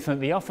state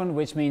infinitely often,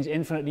 which means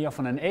infinitely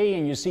often an A,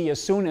 and you see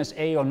as soon as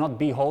A or not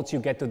B holds, you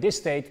get to this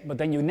state, but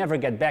then you never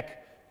get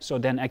back, so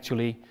then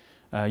actually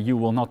you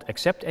will not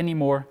accept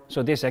anymore.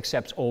 So this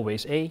accepts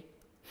always A.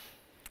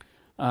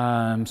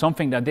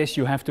 Something like this,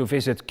 you have to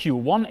visit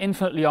Q1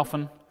 infinitely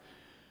often.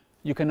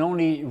 You can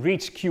only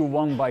reach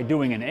Q1 by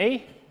doing an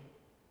A.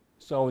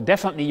 So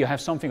definitely you have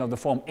something of the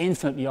form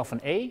infinitely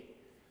often A.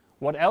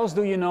 What else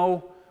do you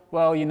know?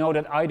 Well, you know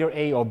that either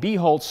A or B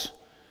holds.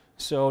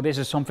 So this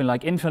is something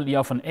like infinitely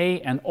often A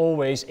and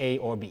always A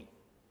or B.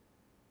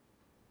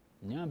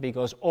 Yeah,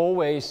 because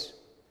always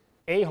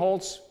A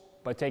holds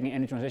by taking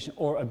any transition,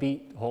 or a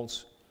B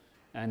holds.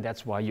 And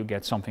that's why you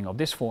get something of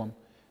this form.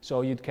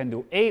 So you can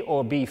do A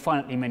or B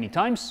finitely many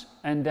times,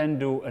 and then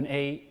do an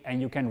A, and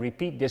you can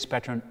repeat this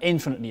pattern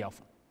infinitely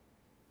often.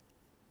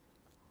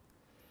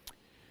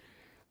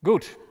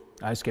 Good,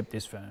 I skipped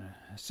this.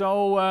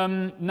 So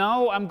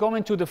now I'm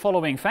going to the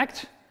following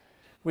fact.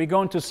 We're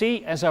going to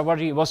see, as I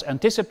already was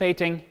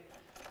anticipating,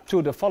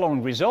 to the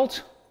following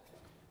result.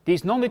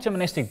 These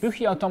non-deterministic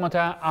Büchi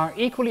automata are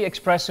equally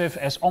expressive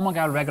as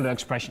omega regular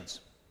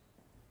expressions.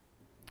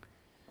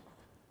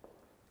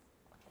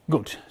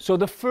 Good. So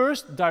the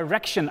first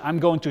direction I'm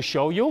going to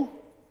show you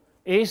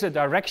is the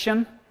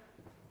direction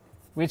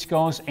which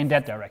goes in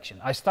that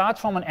direction. I start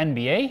from an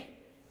NBA.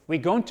 We're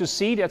going to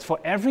see that for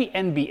every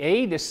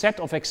NBA, the set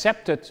of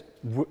accepted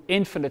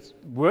infinite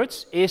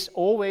words is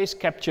always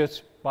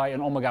captured by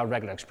an omega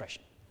regular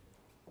expression.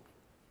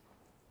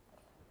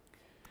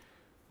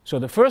 So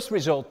the first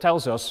result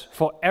tells us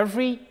for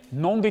every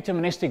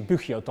non-deterministic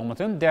Büchi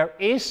automaton, there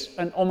is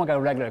an omega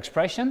regular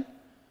expression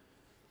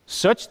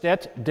such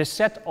that the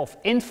set of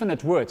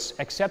infinite words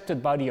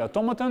accepted by the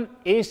automaton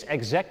is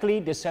exactly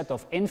the set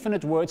of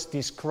infinite words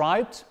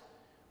described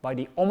by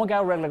the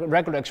omega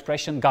regular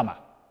expression gamma.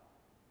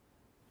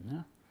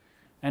 Yeah.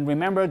 And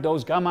remember,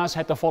 those gammas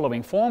had the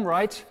following form,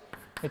 right?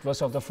 It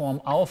was of the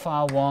form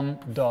alpha 1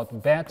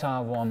 dot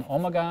beta 1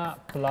 omega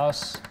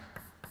plus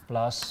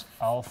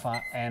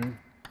alpha n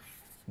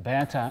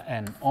beta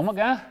n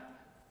omega,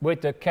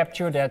 with the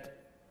capture that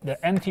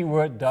the empty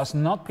word does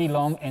not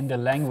belong in the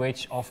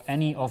language of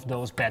any of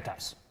those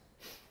betas,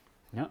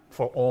 yeah,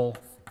 for all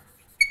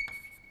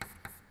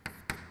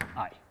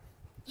I.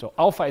 So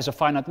alpha is a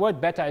finite word,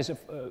 beta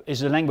is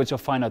the language of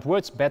finite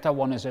words, beta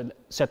 1 is a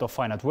set of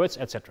finite words,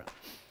 etc.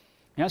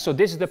 Yeah, so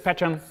this is the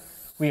pattern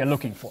we are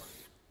looking for.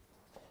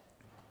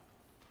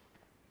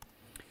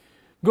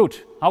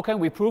 Good. How can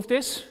we prove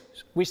this?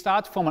 We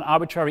start from an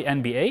arbitrary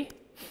NBA.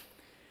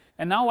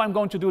 And now I'm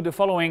going to do the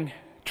following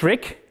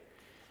trick.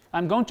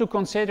 I'm going to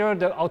consider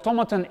the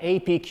automaton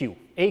APQ,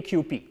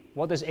 AQP.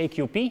 What is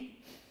AQP?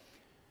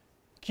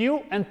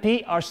 Q and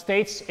P are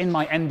states in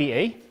my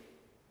NBA.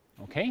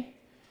 Okay?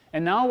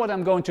 And now what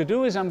I'm going to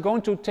do is I'm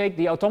going to take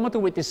the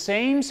automaton with the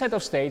same set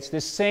of states, the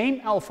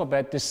same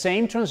alphabet, the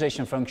same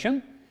transition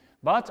function,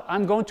 but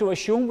I'm going to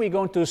assume we're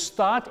going to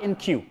start in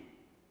Q.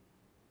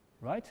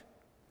 Right?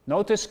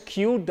 Notice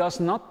Q does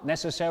not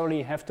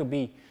necessarily have to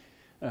be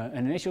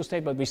an initial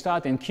state, but we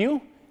start in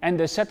Q, and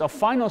the set of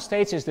final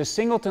states is the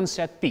singleton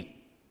set P.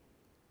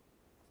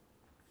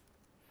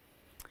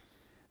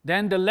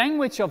 Then the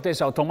language of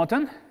this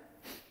automaton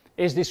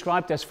is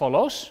described as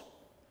follows.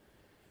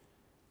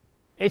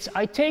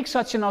 I take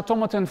such an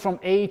automaton from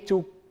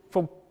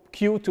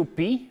Q to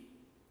P,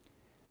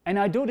 and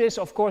I do this,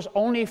 of course,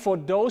 only for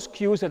those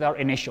Qs that are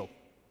initial.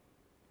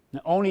 Now,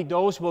 only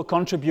those will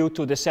contribute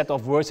to the set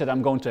of words that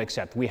I'm going to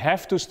accept. We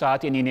have to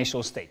start in the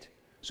initial state.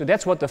 So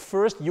that's what the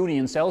first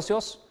union tells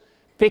us.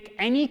 Pick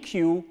any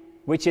Q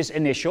which is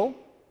initial,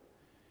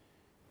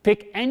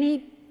 pick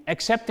any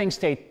accepting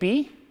state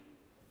P,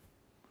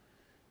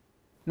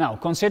 Now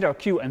consider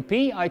Q and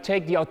P. I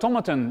take the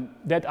automaton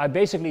that I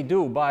basically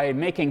do by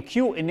making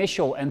Q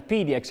initial and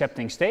P the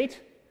accepting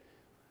state.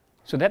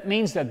 So that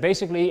means that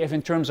basically, if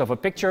in terms of a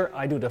picture,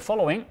 I do the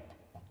following.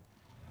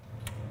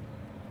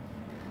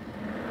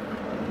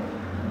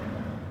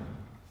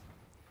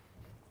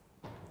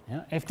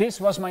 Yeah, if this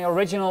was my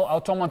original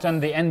automaton,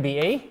 the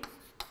NBA,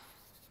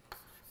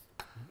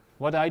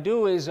 what I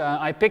do is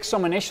I pick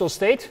some initial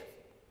state.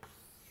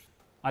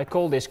 I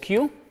call this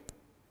Q.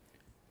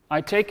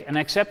 I take an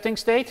accepting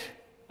state.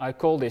 I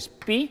call this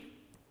P.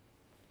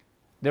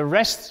 The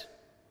rest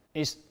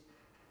is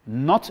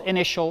not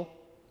initial,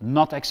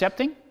 not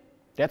accepting.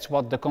 That's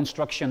what the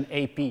construction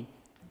AP,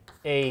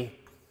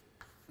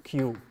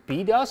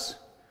 AQP does.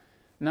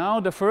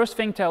 Now the first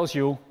thing tells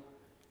you,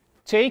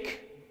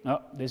 take a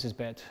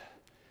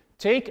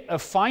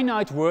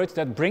finite word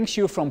that brings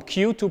you from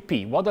Q to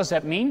P. What does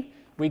that mean?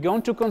 We're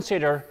going to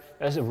consider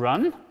as a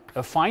run,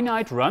 a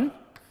finite run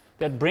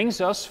that brings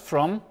us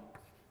from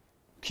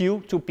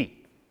Q to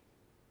P.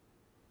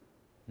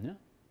 Yeah.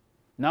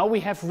 Now we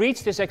have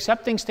reached this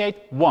accepting state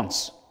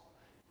once.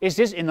 Is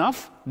this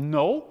enough?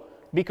 No,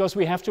 because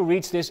we have to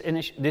reach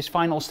this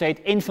final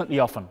state infinitely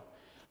often.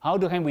 How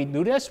can we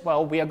do this?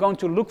 Well, we are going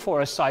to look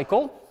for a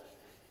cycle,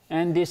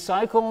 and this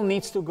cycle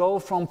needs to go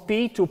from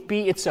P to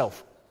P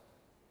itself.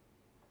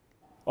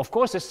 Of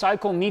course, the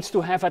cycle needs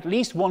to have at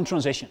least one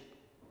transition,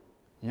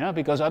 yeah,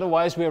 because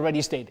otherwise we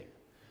already stay there.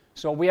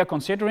 So we are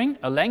considering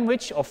a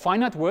language of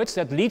finite words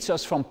that leads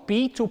us from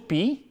P to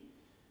P,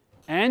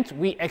 and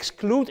we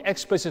exclude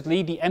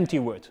explicitly the empty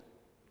word.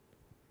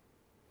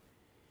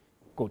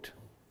 Good.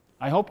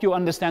 I hope you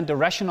understand the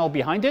rationale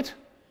behind it.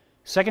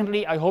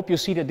 Secondly, I hope you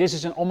see that this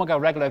is an omega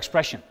regular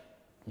expression.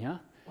 Yeah?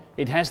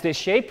 It has this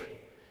shape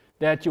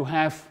that you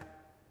have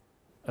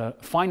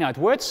finite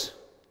words,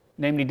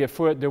 namely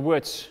the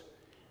words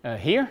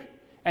here,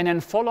 and then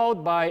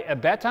followed by a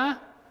beta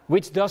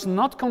which does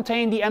not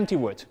contain the empty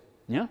word.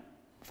 Yeah?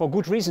 For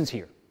good reasons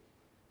here.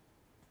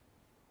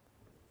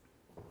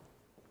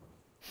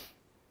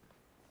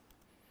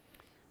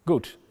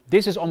 Good.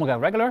 This is omega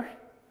regular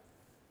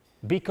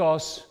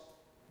because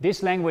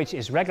this language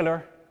is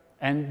regular,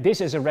 and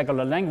this is a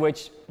regular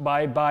language.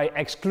 By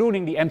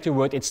excluding the empty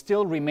word, it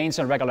still remains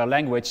a regular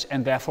language,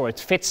 and therefore it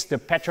fits the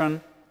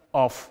pattern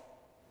of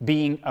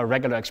being a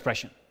regular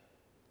expression.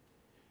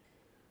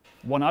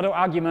 One other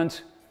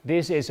argument,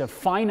 this is a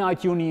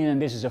finite union, and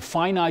this is a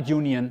finite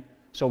union,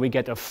 so we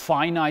get a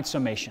finite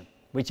summation,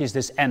 which is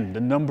this n,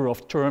 the number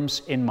of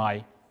terms in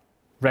my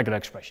regular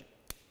expression.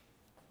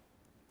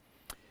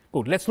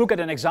 Good, let's look at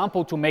an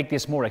example to make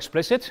this more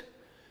explicit.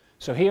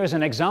 So here is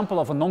an example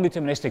of a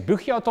non-deterministic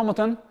Büchi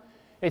automaton.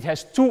 It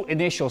has two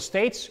initial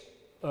states,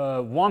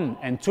 1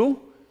 and 2,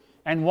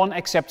 and one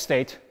accept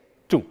state,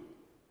 2.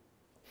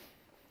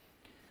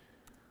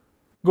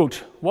 Good,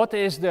 what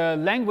is the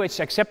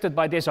language accepted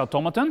by this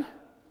automaton?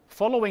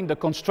 Following the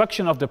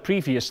construction of the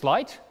previous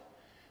slide,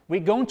 we're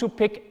going to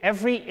pick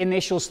every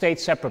initial state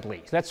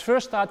separately. Let's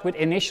first start with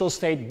initial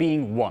state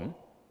being 1.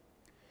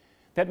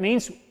 That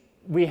means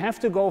we have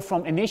to go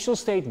from initial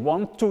state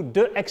 1 to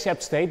the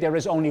accept state. There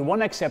is only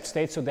one accept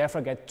state, so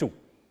therefore get 2.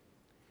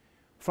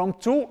 From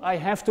 2, I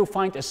have to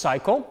find a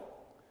cycle,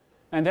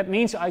 and that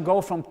means I go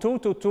from 2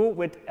 to 2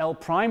 with L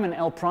prime, and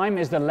L prime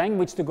is the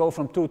language to go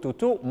from 2 to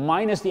 2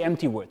 minus the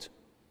empty word.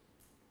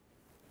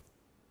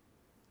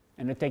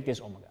 And I take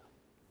this omega.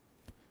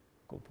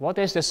 Good. What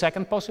is the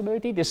second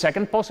possibility? The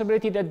second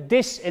possibility that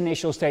this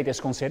initial state is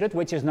considered,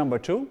 which is number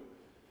 2.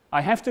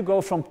 I have to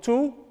go from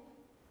 2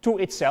 to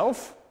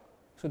itself.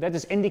 So that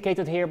is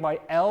indicated here by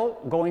L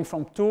going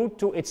from 2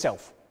 to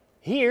itself.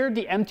 Here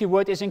the empty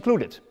word is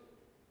included.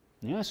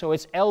 Yeah, so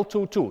it's L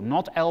to 2,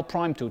 not L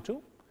prime to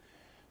 2.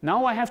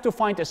 Now I have to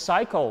find a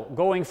cycle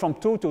going from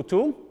 2 to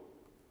 2,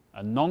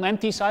 a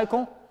non-empty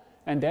cycle,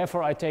 and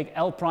therefore I take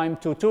L prime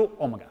to 2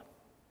 omega.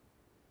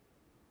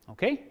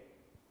 Okay?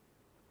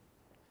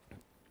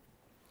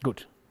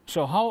 Good.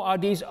 So how are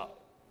these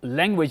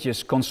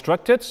languages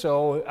constructed?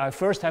 So I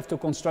first have to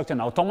construct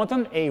an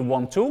automaton,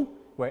 A12,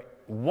 where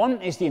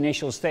 1 is the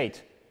initial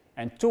state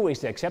and 2 is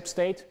the accept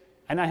state.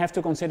 And I have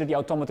to consider the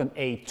automaton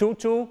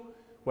A22,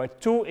 where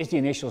 2 is the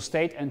initial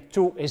state and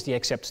 2 is the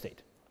accept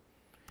state.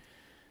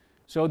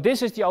 So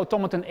this is the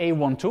automaton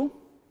A12.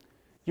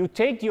 You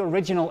take the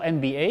original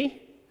NBA,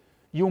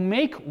 you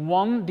make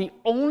 1 the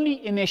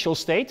only initial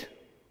state.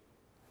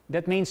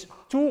 That means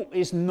 2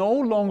 is no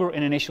longer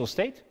an initial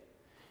state.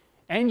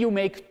 And you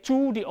make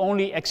 2 the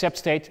only accept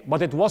state,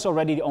 but it was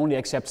already the only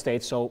accept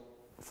state, so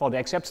for the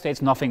accept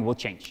states nothing will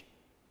change.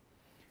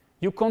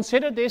 You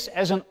consider this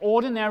as an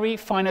ordinary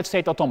finite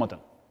state automaton.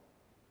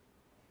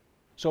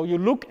 So you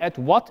look at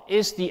what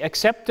is the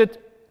accepted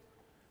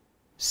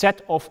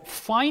set of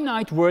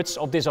finite words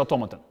of this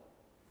automaton.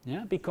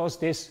 Yeah, because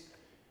this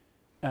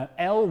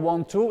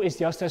L12 is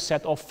just a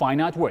set of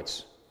finite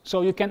words.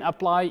 So you can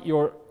apply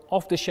your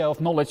off-the-shelf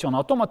knowledge on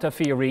automata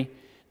theory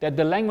that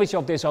the language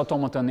of this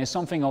automaton is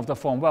something of the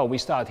form, well, we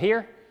start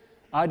here,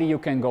 either you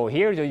can go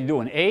here, so you do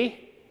an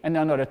A, and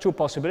then there are two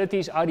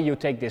possibilities. Either you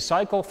take this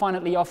cycle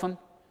finitely often,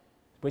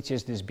 which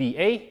is this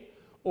BA,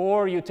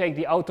 or you take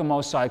the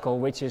outermost cycle,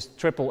 which is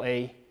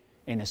AAA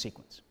in a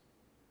sequence.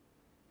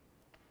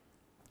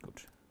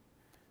 Good.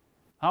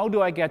 How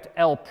do I get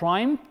L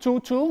prime 2,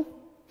 2?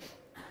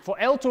 For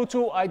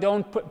L22, I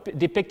don't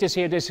depict this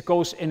here. This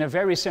goes in a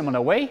very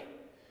similar way.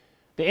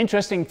 The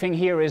interesting thing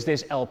here is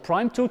this L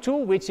prime 22,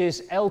 which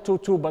is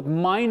L22 but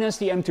minus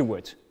the empty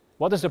word.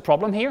 What is the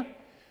problem here?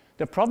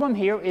 The problem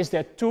here is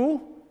that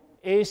 2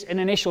 is an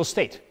initial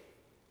state.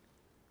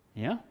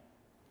 Yeah?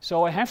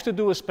 So I have to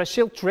do a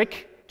special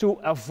trick to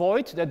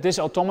avoid that this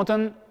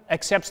automaton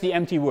accepts the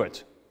empty word.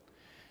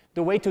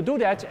 The way to do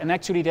that, and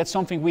actually that's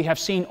something we have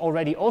seen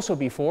already also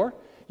before,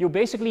 you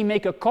basically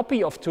make a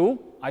copy of 2,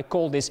 I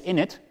call this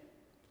init,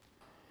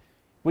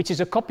 which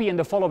is a copy in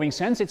the following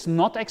sense. It's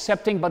not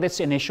accepting, but it's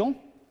initial.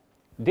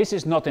 This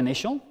is not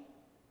initial.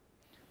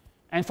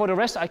 And for the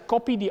rest, I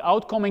copy the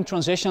outcoming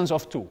transitions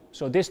of 2.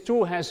 So this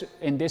 2 has,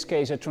 in this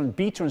case, a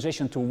B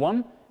transition to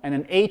 1 and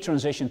an A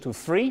transition to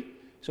 3.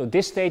 So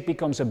this state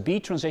becomes a B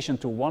transition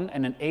to 1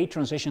 and an A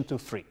transition to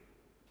 3.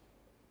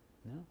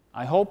 Yeah.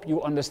 I hope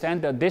you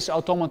understand that this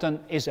automaton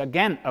is,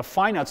 again, a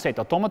finite state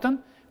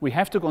automaton. We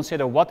have to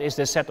consider what is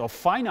the set of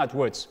finite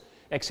words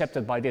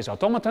accepted by this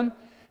automaton.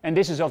 And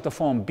this is of the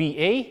form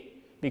BA,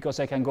 because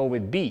I can go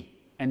with B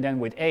and then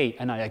with A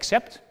and I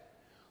accept.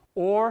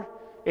 Or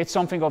it's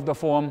something of the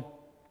form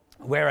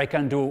where I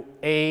can do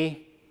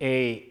A,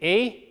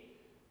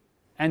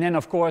 and then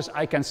of course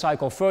I can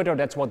cycle further.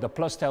 That's what the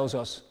plus tells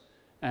us.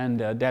 And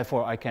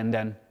therefore I can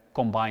then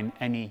combine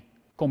any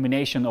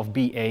combination of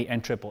BA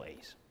and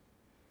AAAs.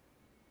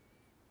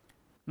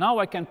 Now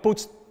I can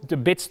put the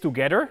bits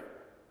together.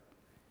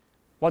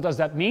 What does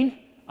that mean?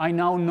 I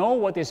now know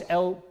what is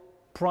L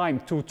prime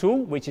 2, 2,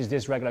 which is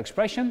this regular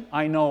expression.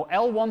 I know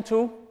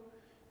L12,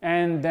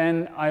 and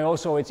then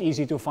it's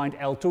easy to find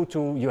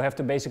L22. You have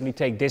to basically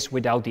take this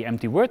without the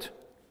empty word.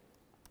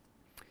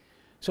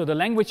 So the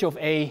language of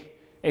A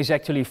is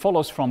actually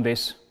follows from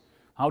this.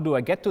 How do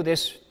I get to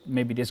this?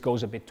 Maybe this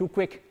goes a bit too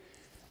quick.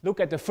 Look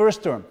at the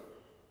first term,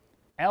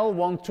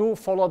 L12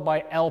 followed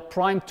by L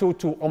prime 2,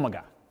 2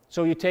 omega.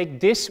 So you take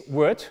this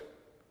word,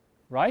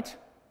 right?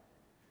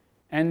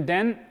 And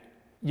then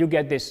you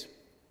get this,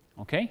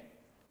 okay?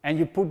 And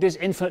you put this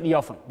infinitely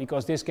often,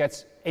 because this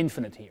gets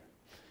infinite here.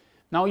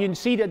 Now you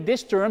see that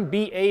this term,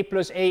 BA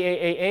plus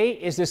AAAA,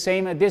 is the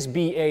same as this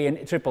BA and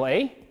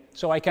AAA.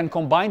 So I can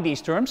combine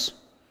these terms.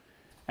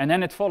 And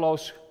then it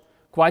follows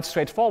quite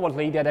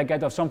straightforwardly that I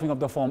get something of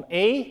the form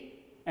A,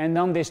 and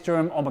then this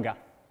term omega.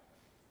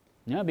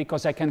 Yeah,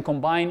 because I can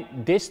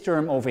combine this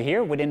term over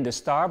here within the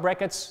star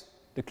brackets,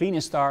 the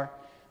cleanest star,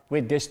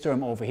 with this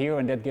term over here,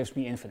 and that gives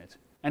me infinite.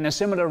 And a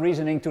similar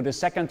reasoning to the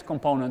second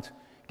component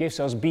gives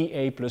us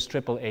BA plus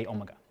AAA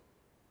omega.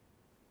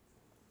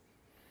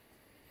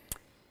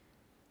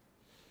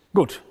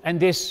 Good, and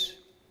this,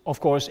 of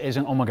course, is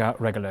an omega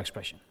regular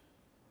expression.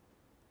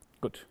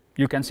 Good.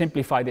 You can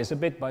simplify this a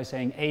bit by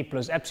saying A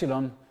plus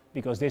epsilon,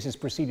 because this is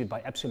preceded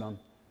by epsilon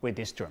with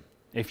this term,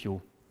 if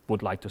you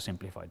would like to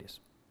simplify this.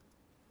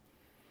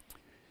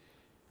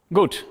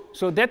 Good,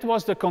 so that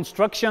was the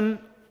construction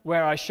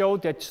where I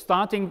showed that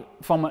starting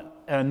from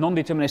a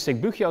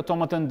non-deterministic Büchi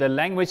automaton, the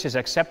language is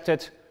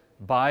accepted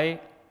by,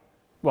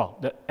 well,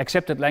 the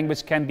accepted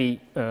language can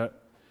be,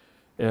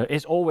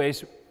 is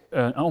always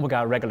an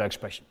omega regular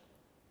expression.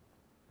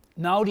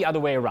 Now the other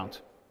way around.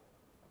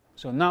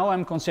 So now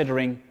I'm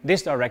considering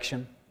this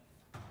direction.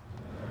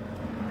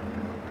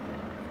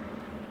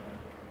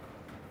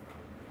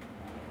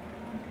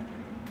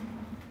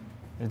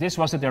 This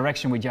was the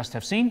direction we just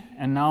have seen,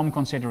 and now I'm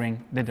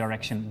considering the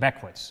direction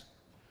backwards.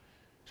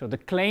 So the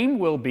claim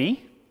will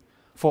be,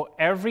 for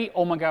every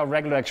omega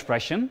regular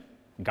expression,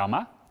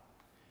 gamma,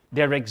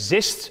 there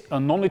exists a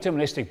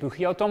non-deterministic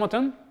Büchi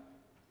automaton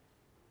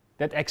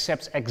that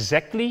accepts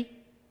exactly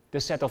the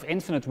set of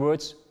infinite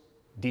words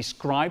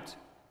described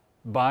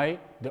by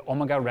the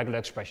omega regular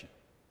expression.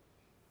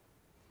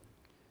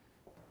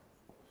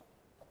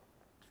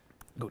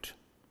 Good.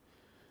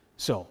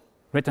 So,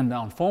 written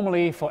down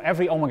formally, for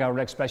every omega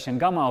regular expression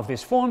gamma of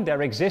this form,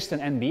 there exists an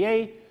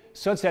NBA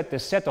such that the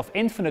set of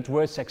infinite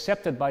words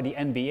accepted by the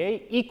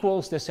NBA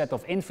equals the set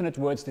of infinite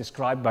words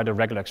described by the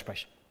regular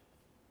expression.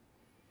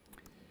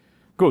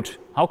 Good.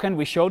 How can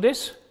we show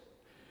this?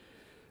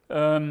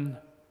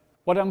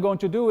 What I'm going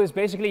to do is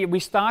basically we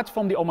start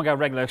from the omega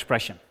regular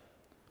expression.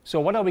 So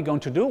what are we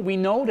going to do? We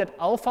know that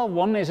alpha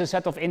 1 is a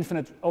set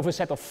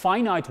of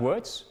finite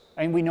words,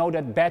 and we know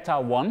that beta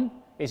 1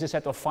 is a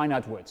set of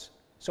finite words.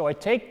 So I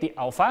take the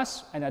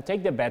alphas and I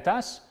take the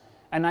betas,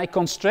 and I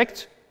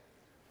construct,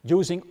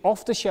 using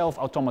off-the-shelf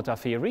automata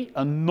theory,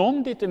 a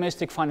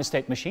non-deterministic finite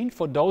state machine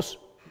for those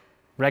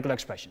regular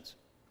expressions.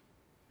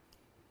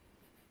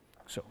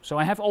 So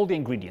I have all the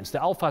ingredients, the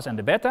alphas and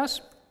the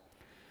betas.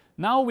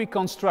 Now we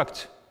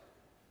construct,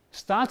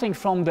 starting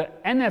from the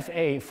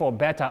NFA for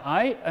beta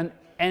I, an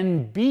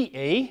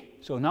NBA,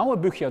 so now a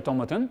Büchi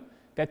automaton,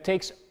 that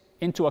takes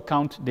into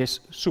account this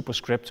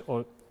superscript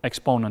or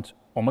exponent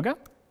omega.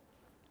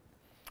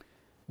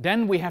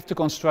 Then we have to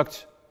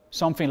construct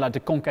something like the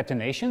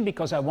concatenation,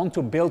 because I want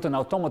to build an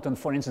automaton,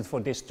 for instance, for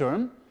this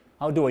term.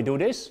 How do I do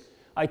this?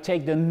 I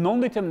take the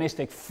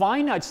non-deterministic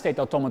finite state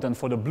automaton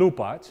for the blue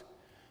part,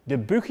 the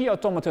Büchi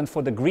automaton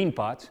for the green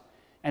part,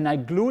 and I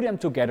glue them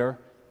together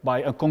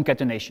by a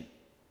concatenation.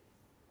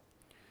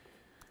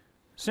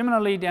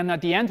 Similarly, then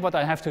at the end, what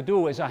I have to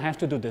do is I have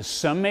to do the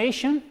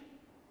summation.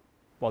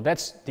 Well,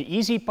 that's the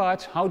easy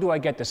part. How do I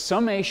get the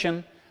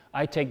summation?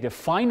 I take the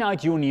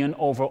finite union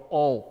over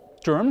all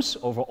terms,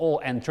 over all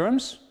n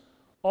terms,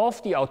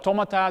 of the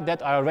automata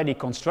that are already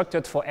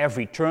constructed for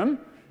every term.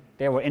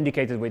 They were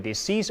indicated with these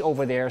C's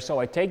over there, so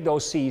I take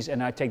those C's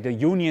and I take the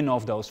union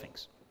of those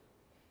things.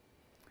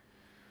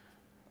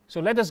 So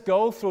let us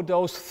go through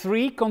those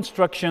three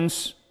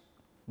constructions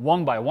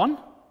one by one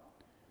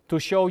to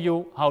show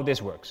you how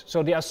this works.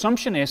 So the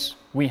assumption is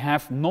we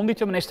have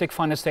non-deterministic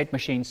finite state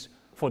machines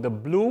for the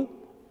blue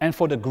and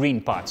for the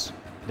green parts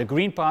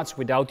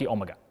without the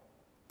omega.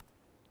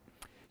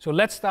 So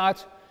let's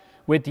start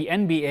with the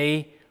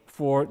NBA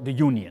for the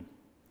union.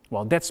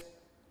 Well, that's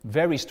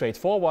very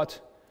straightforward.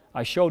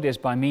 I show this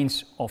by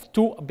means of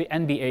two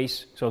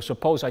NBAs. So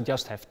suppose I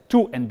just have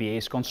two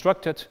NBAs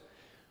constructed,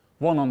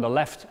 one on the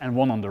left and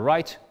one on the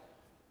right.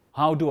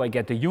 How do I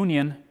get the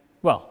union?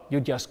 Well, you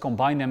just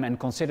combine them and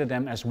consider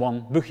them as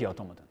one Büchi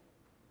automaton.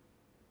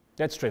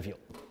 That's trivial.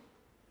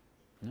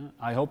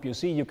 I hope you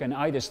see you can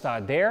either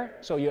start there,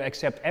 so you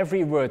accept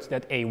every word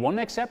that A1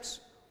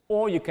 accepts,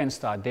 or you can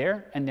start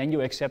there and then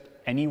you accept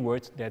any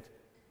word that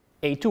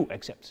A2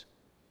 accepts.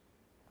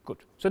 Good,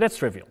 so that's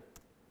trivial.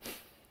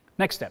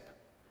 Next step.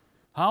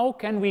 How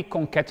can we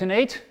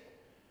concatenate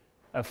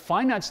a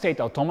finite state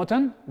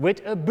automaton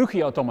with a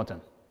Büchi automaton?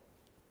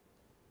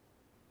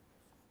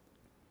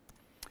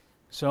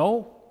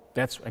 So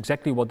that's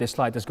exactly what this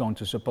slide is going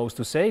to supposed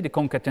to say, the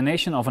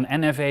concatenation of an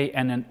NFA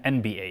and an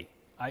NBA.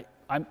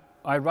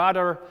 I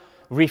rather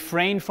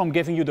refrain from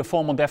giving you the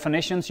formal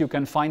definitions. You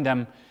can find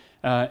them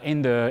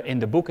in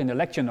the book, in the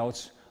lecture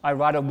notes. I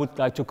rather would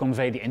like to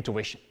convey the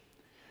intuition.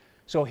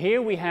 So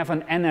here we have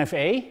an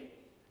NFA,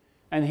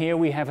 and here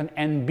we have an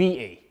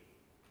NBA.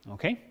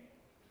 Okay?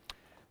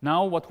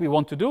 Now what we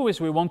want to do is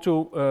we want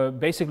to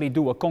basically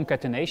do a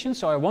concatenation.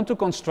 So I want to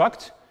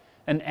construct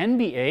an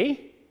NBA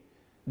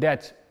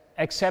that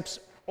accepts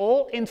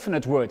all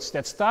infinite words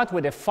that start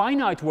with a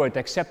finite word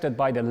accepted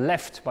by the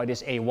left by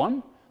this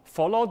A1,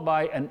 followed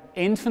by an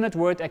infinite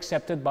word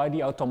accepted by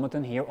the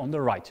automaton here on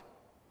the right.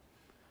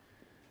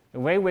 The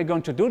way we're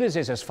going to do this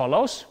is as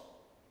follows.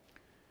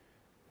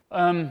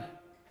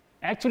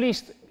 Actually,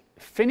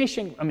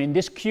 finishing,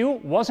 this Q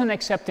was an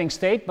accepting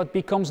state but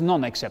becomes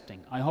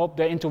non-accepting. I hope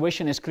the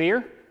intuition is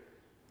clear.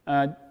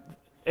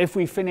 If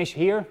we finish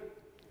here,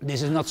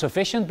 this is not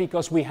sufficient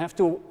because we have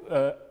to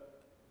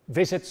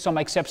visit some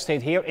accept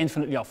state here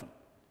infinitely often,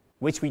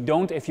 which we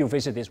don't if you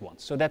visit this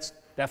once. So that's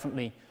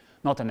definitely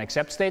not an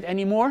accept state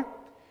anymore.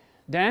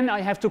 Then I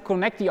have to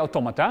connect the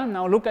automata.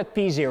 Now look at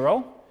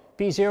P0.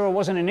 P0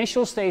 was an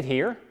initial state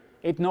here.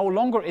 It no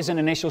longer is an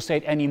initial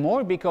state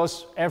anymore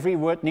because every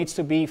word needs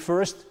to be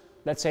first,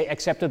 let's say,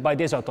 accepted by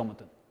this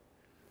automaton.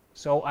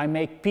 So I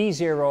make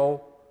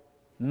P0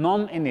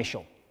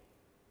 non-initial.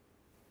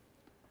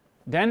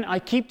 Then I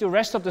keep the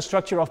rest of the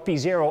structure of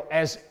P0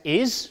 as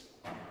is.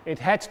 It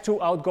had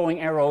two outgoing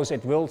arrows.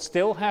 It will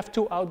still have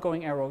two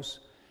outgoing arrows.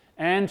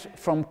 And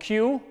from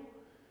Q,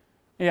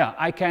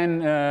 I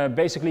can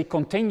basically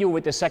continue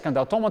with the second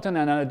automaton,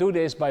 and I do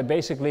this by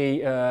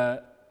basically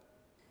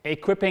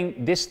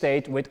equipping this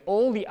state with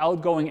all the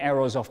outgoing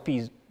arrows of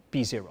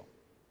P0.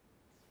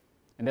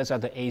 And those are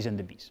the A's and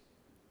the B's.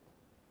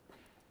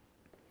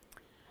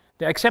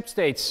 The accept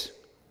states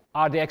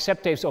are the accept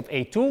states of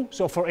A2.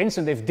 So for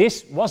instance, if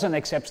this was an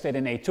accept state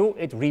in A2,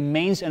 it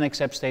remains an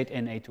accept state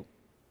in A2.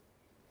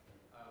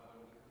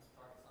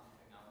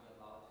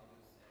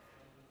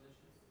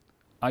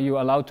 Are you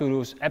allowed to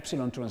use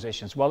epsilon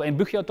transitions? Well, in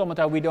Büchi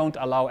automata, we don't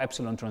allow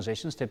epsilon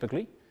transitions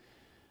typically.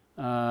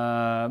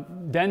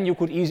 Then you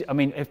could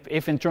easily,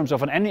 if in terms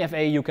of an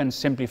NFA, you can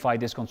simplify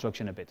this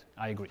construction a bit.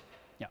 I agree.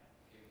 Yeah.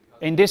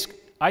 In this,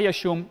 I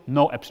assume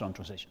no epsilon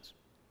transitions.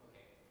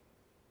 Okay.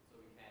 So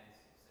we can't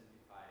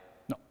simplify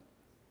it? No.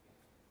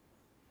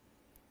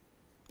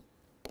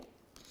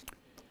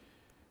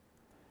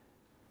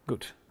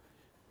 Good.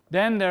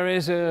 Then there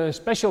is a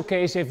special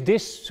case if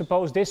this,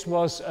 suppose this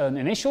was an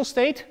initial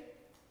state.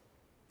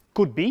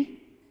 Could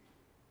be.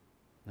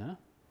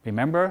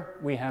 Remember,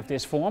 we have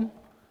this form,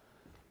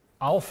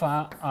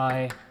 alpha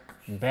I,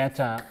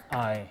 beta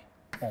I,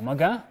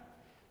 omega.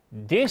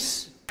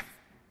 This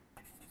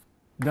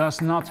does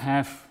not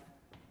have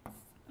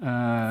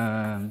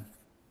the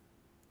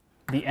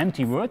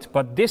empty word,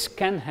 but this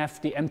can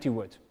have the empty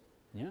word.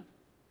 Yeah?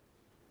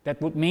 That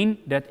would mean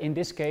that in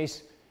this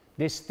case,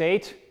 this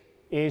state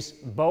is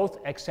both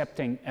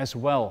accepting as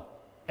well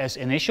as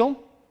initial.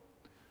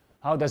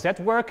 How does that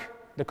work?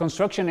 The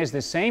construction is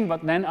the same,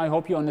 but then I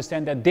hope you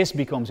understand that this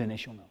becomes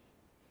initial now.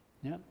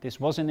 Yeah? This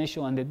was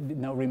initial and it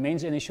now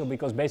remains initial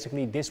because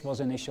basically this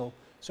was initial.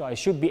 So I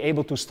should be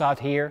able to start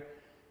here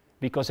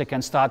because I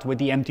can start with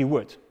the empty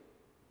word.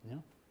 Yeah?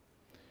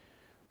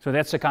 So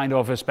that's a kind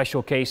of a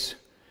special case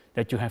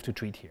that you have to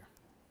treat here.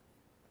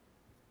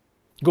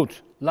 Good.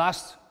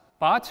 Last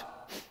part.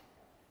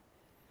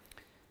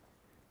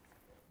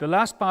 The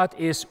last part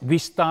is we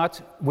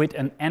start with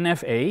an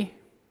NFA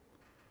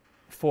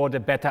for the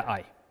beta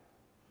I.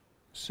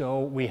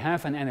 So we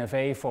have an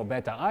NFA for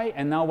beta I,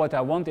 and now what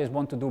I want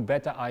to do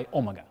beta I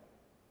omega.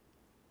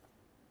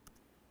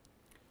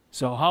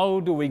 So how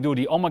do we do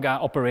the omega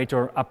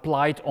operator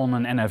applied on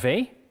an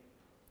NFA?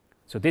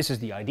 So this is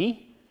the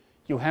ID.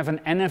 You have an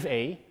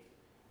NFA.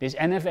 This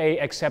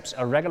NFA accepts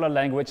a regular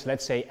language,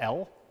 let's say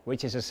L,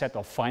 which is a set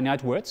of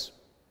finite words.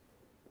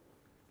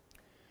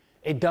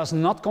 It does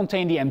not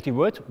contain the empty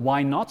word.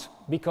 Why not?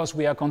 Because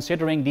we are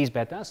considering these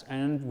betas,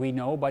 and we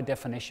know by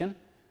definition,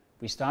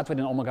 we start with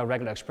an omega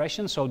regular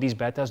expression, so these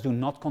betas do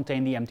not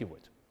contain the empty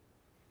word.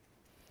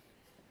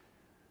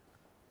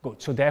 Good,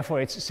 so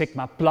therefore it's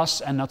sigma plus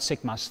and not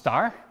sigma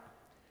star.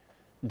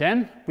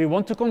 Then we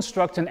want to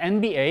construct an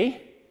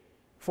NBA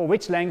for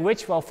which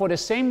language? Well, for the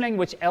same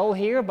language L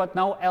here, but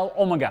now L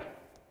omega.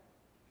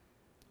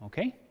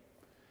 Okay?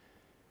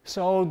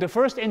 So the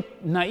first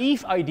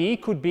naive ID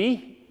could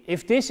be,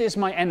 if this is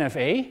my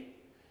NFA,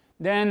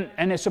 then,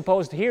 and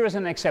suppose here is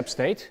an accept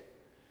state,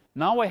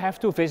 now I have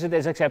to visit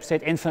this accept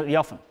state infinitely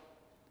often.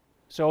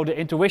 So the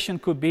intuition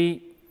could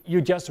be,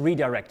 you just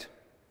redirect.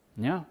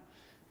 Yeah?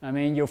 I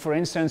mean, you, for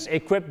instance,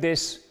 equip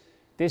this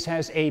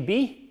has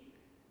AB.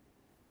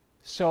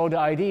 So the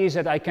idea is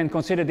that I can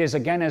consider this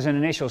again as an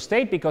initial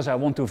state because I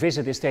want to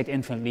visit this state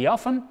infinitely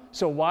often.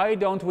 So why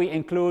don't we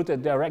include a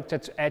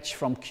directed edge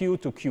from Q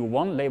to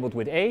Q1 labeled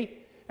with A,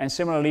 and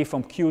similarly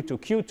from Q to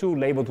Q2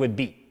 labeled with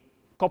B,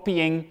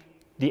 copying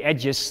the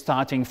edges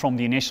starting from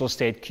the initial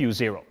state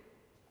Q0.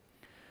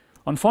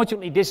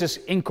 Unfortunately, this is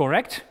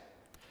incorrect.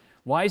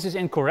 Why is this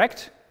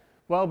incorrect?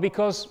 Well,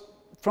 because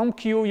from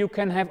Q you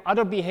can have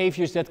other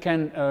behaviors that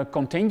can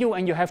continue,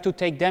 and you have to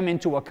take them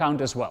into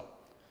account as well.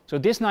 So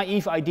this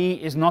naive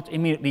ID is not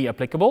immediately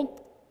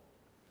applicable.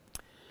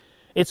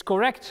 It's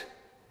correct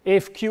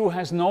if Q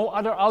has no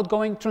other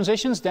outgoing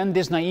transitions, then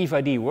this naive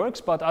ID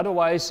works, but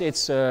otherwise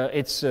it's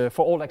for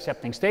all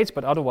accepting states,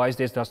 but otherwise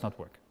this does not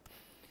work.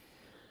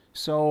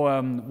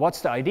 So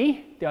what's the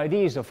ID? The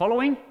ID is the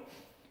following.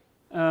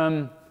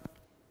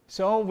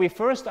 So we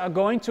first are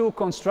going to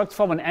construct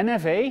from an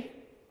NFA,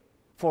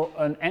 for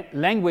a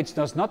language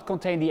does not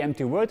contain the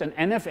empty word, an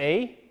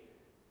NFA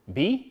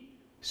B,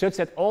 such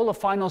that all the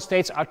final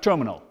states are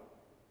terminal.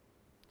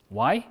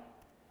 Why?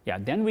 Yeah,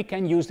 then we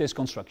can use this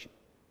construction.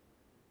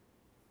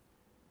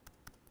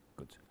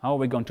 Good. How are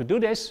we going to do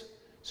this?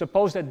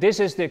 Suppose that this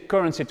is the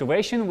current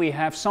situation. We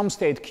have some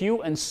state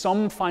Q and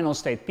some final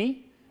state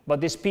P, but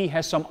this P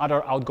has some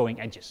other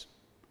outgoing edges.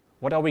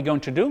 What are we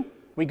going to do?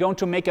 We're going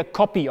to make a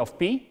copy of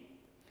P.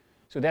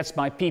 So that's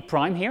my P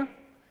prime here.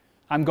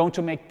 I'm going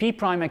to make P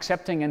prime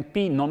accepting and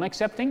P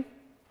non-accepting.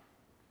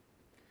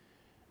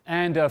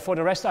 And for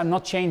the rest, I'm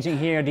not changing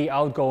here the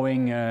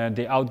outgoing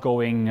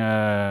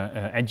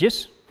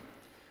edges.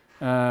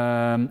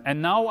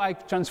 And now I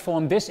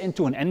transform this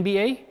into an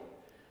NBA.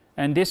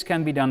 And this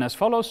can be done as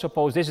follows.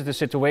 Suppose this is the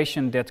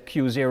situation that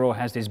Q0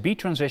 has this B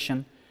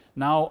transition.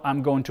 Now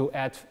I'm going to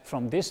add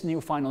from this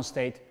new final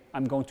state,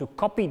 I'm going to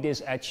copy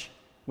this edge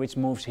which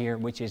moves here,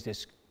 which is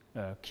this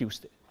Q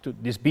state, to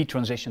this B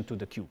transition to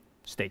the Q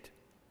state.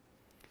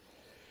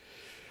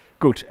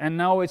 Good, and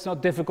now it's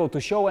not difficult to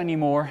show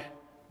anymore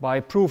by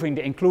proving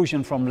the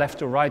inclusion from left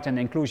to right and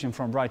inclusion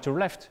from right to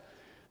left,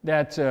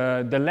 that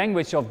the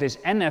language of this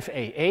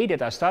NFAA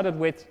that I started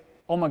with,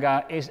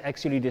 omega, is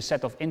actually the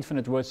set of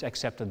infinite words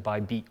accepted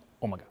by B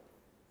omega.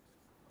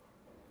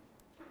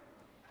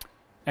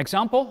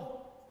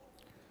 Example.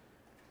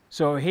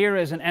 So here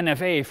is an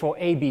NFA for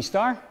AB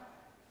star,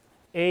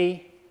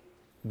 A,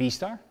 B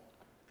star.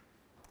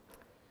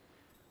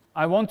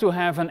 I want to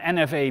have an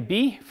NFA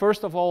B.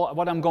 First of all,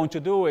 what I'm going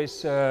to do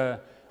is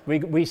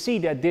we see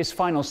that this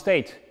final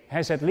state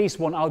has at least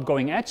one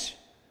outgoing edge.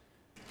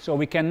 So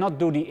we cannot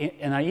do the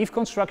naive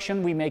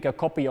construction. We make a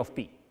copy of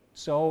P.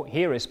 So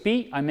here is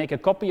P. I make a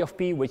copy of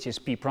P, which is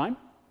P prime.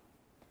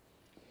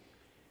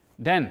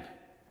 Then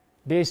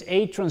this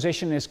A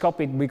transition is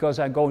copied because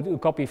I go to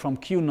copy from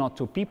Q naught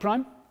to P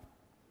prime.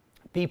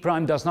 P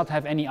prime does not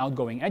have any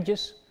outgoing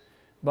edges,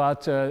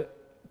 but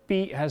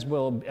P has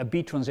a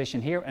B transition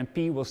here, and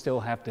P will still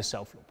have the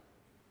self loop.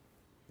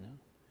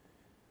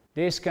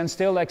 This can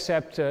still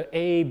accept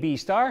A, B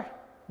star,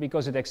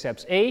 because it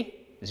accepts A,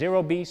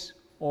 0 Bs,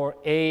 or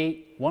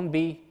A, 1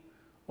 B,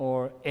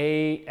 or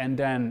A, and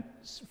then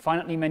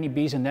finitely many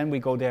Bs, and then we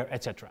go there,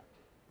 etc.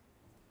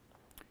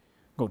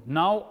 Good.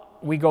 Now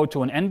we go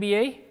to an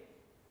NBA.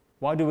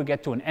 Why do we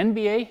get to an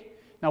NBA?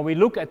 Now we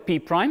look at P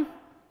prime.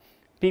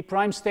 P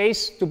prime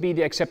stays to be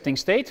the accepting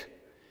state.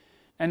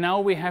 And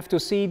now we have to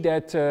see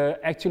that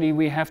actually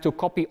we have to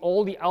copy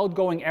all the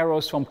outgoing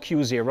arrows from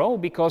Q0,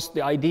 because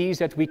the idea is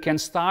that we can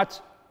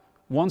start,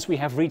 once we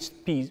have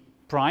reached P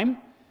prime,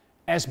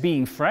 as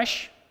being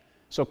fresh.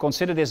 So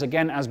consider this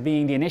again as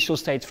being the initial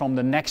state from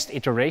the next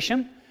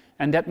iteration.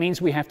 And that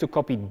means we have to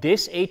copy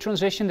this A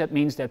transition. That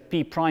means that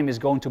P prime is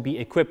going to be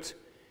equipped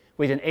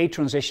with an A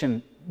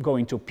transition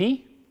going to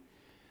P.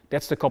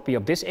 That's the copy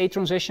of this A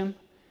transition.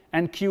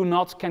 And Q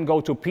naught can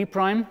go to P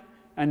prime,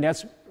 and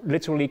that's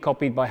literally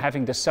copied by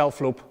having the self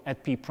loop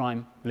at P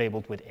prime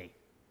labeled with A.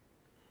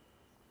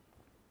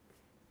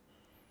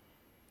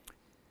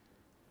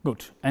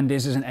 Good, and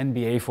this is an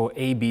NBA for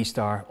A, B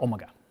star,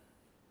 omega.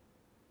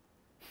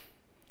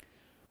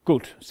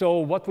 Good, so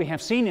what we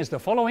have seen is the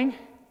following.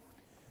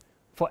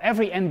 For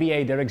every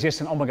NBA there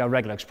exists an omega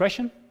regular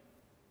expression.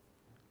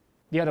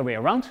 The other way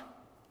around.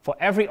 For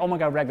every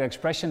omega regular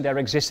expression there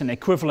exists an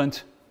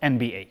equivalent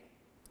NBA.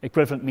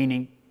 Equivalent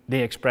meaning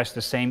they express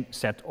the same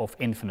set of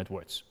infinite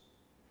words.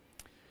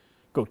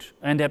 Good,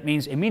 and that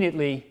means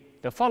immediately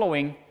the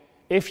following.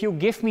 If you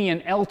give me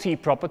an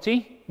LT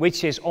property,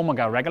 which is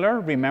omega regular,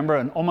 remember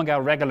an omega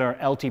regular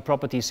LT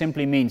property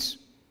simply means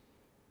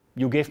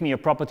you give me a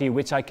property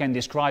which I can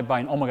describe by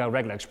an omega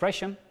regular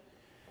expression,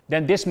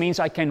 then this means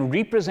I can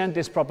represent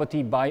this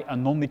property by a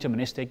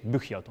non-deterministic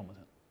Büchi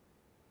automaton.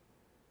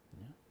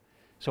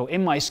 So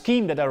in my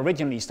scheme that I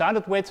originally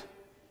started with,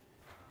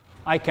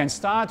 I can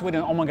start with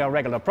an omega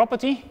regular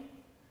property,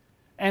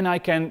 and I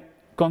can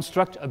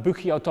construct a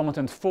Büchi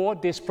automaton for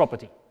this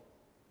property.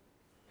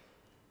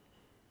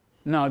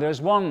 Now,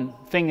 there's one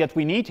thing that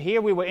we need.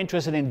 Here we were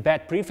interested in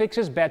bad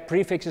prefixes. Bad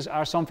prefixes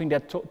are something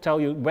that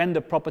tell you when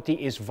the property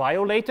is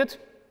violated.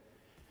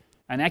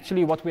 And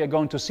actually what we are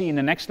going to see in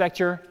the next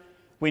lecture,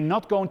 we're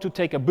not going to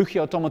take a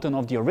Büchi automaton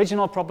of the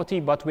original property,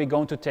 but we're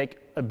going to take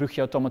a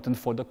Büchi automaton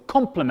for the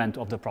complement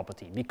of the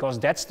property, because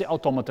that's the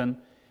automaton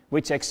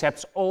which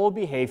accepts all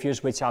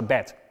behaviors which are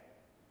bad.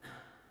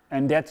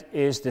 And that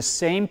is the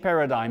same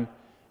paradigm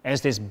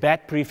as this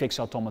bad prefix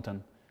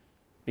automaton,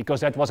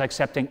 because that was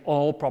accepting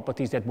all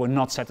properties that were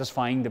not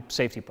satisfying the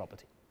safety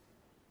property.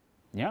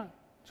 Yeah,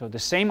 so the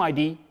same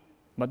ID,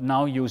 but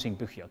now using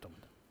Büchi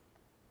automaton.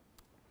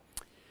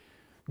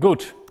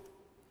 Good.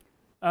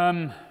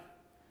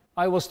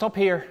 I will stop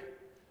here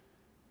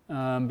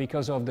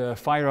because of the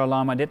fire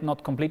alarm. I did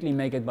not completely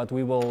make it, but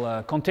we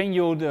will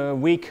continue the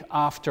week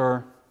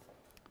after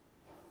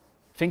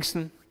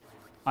Pfingsten.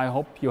 I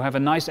hope you have a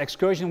nice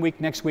excursion week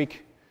next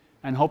week,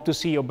 and hope to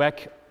see you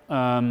back.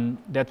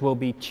 That will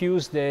be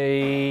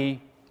Tuesday,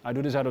 I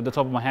do this out of the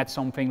top of my head,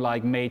 something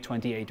like May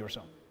 28 or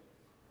so.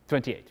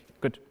 28,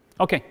 good.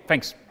 Okay,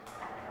 thanks.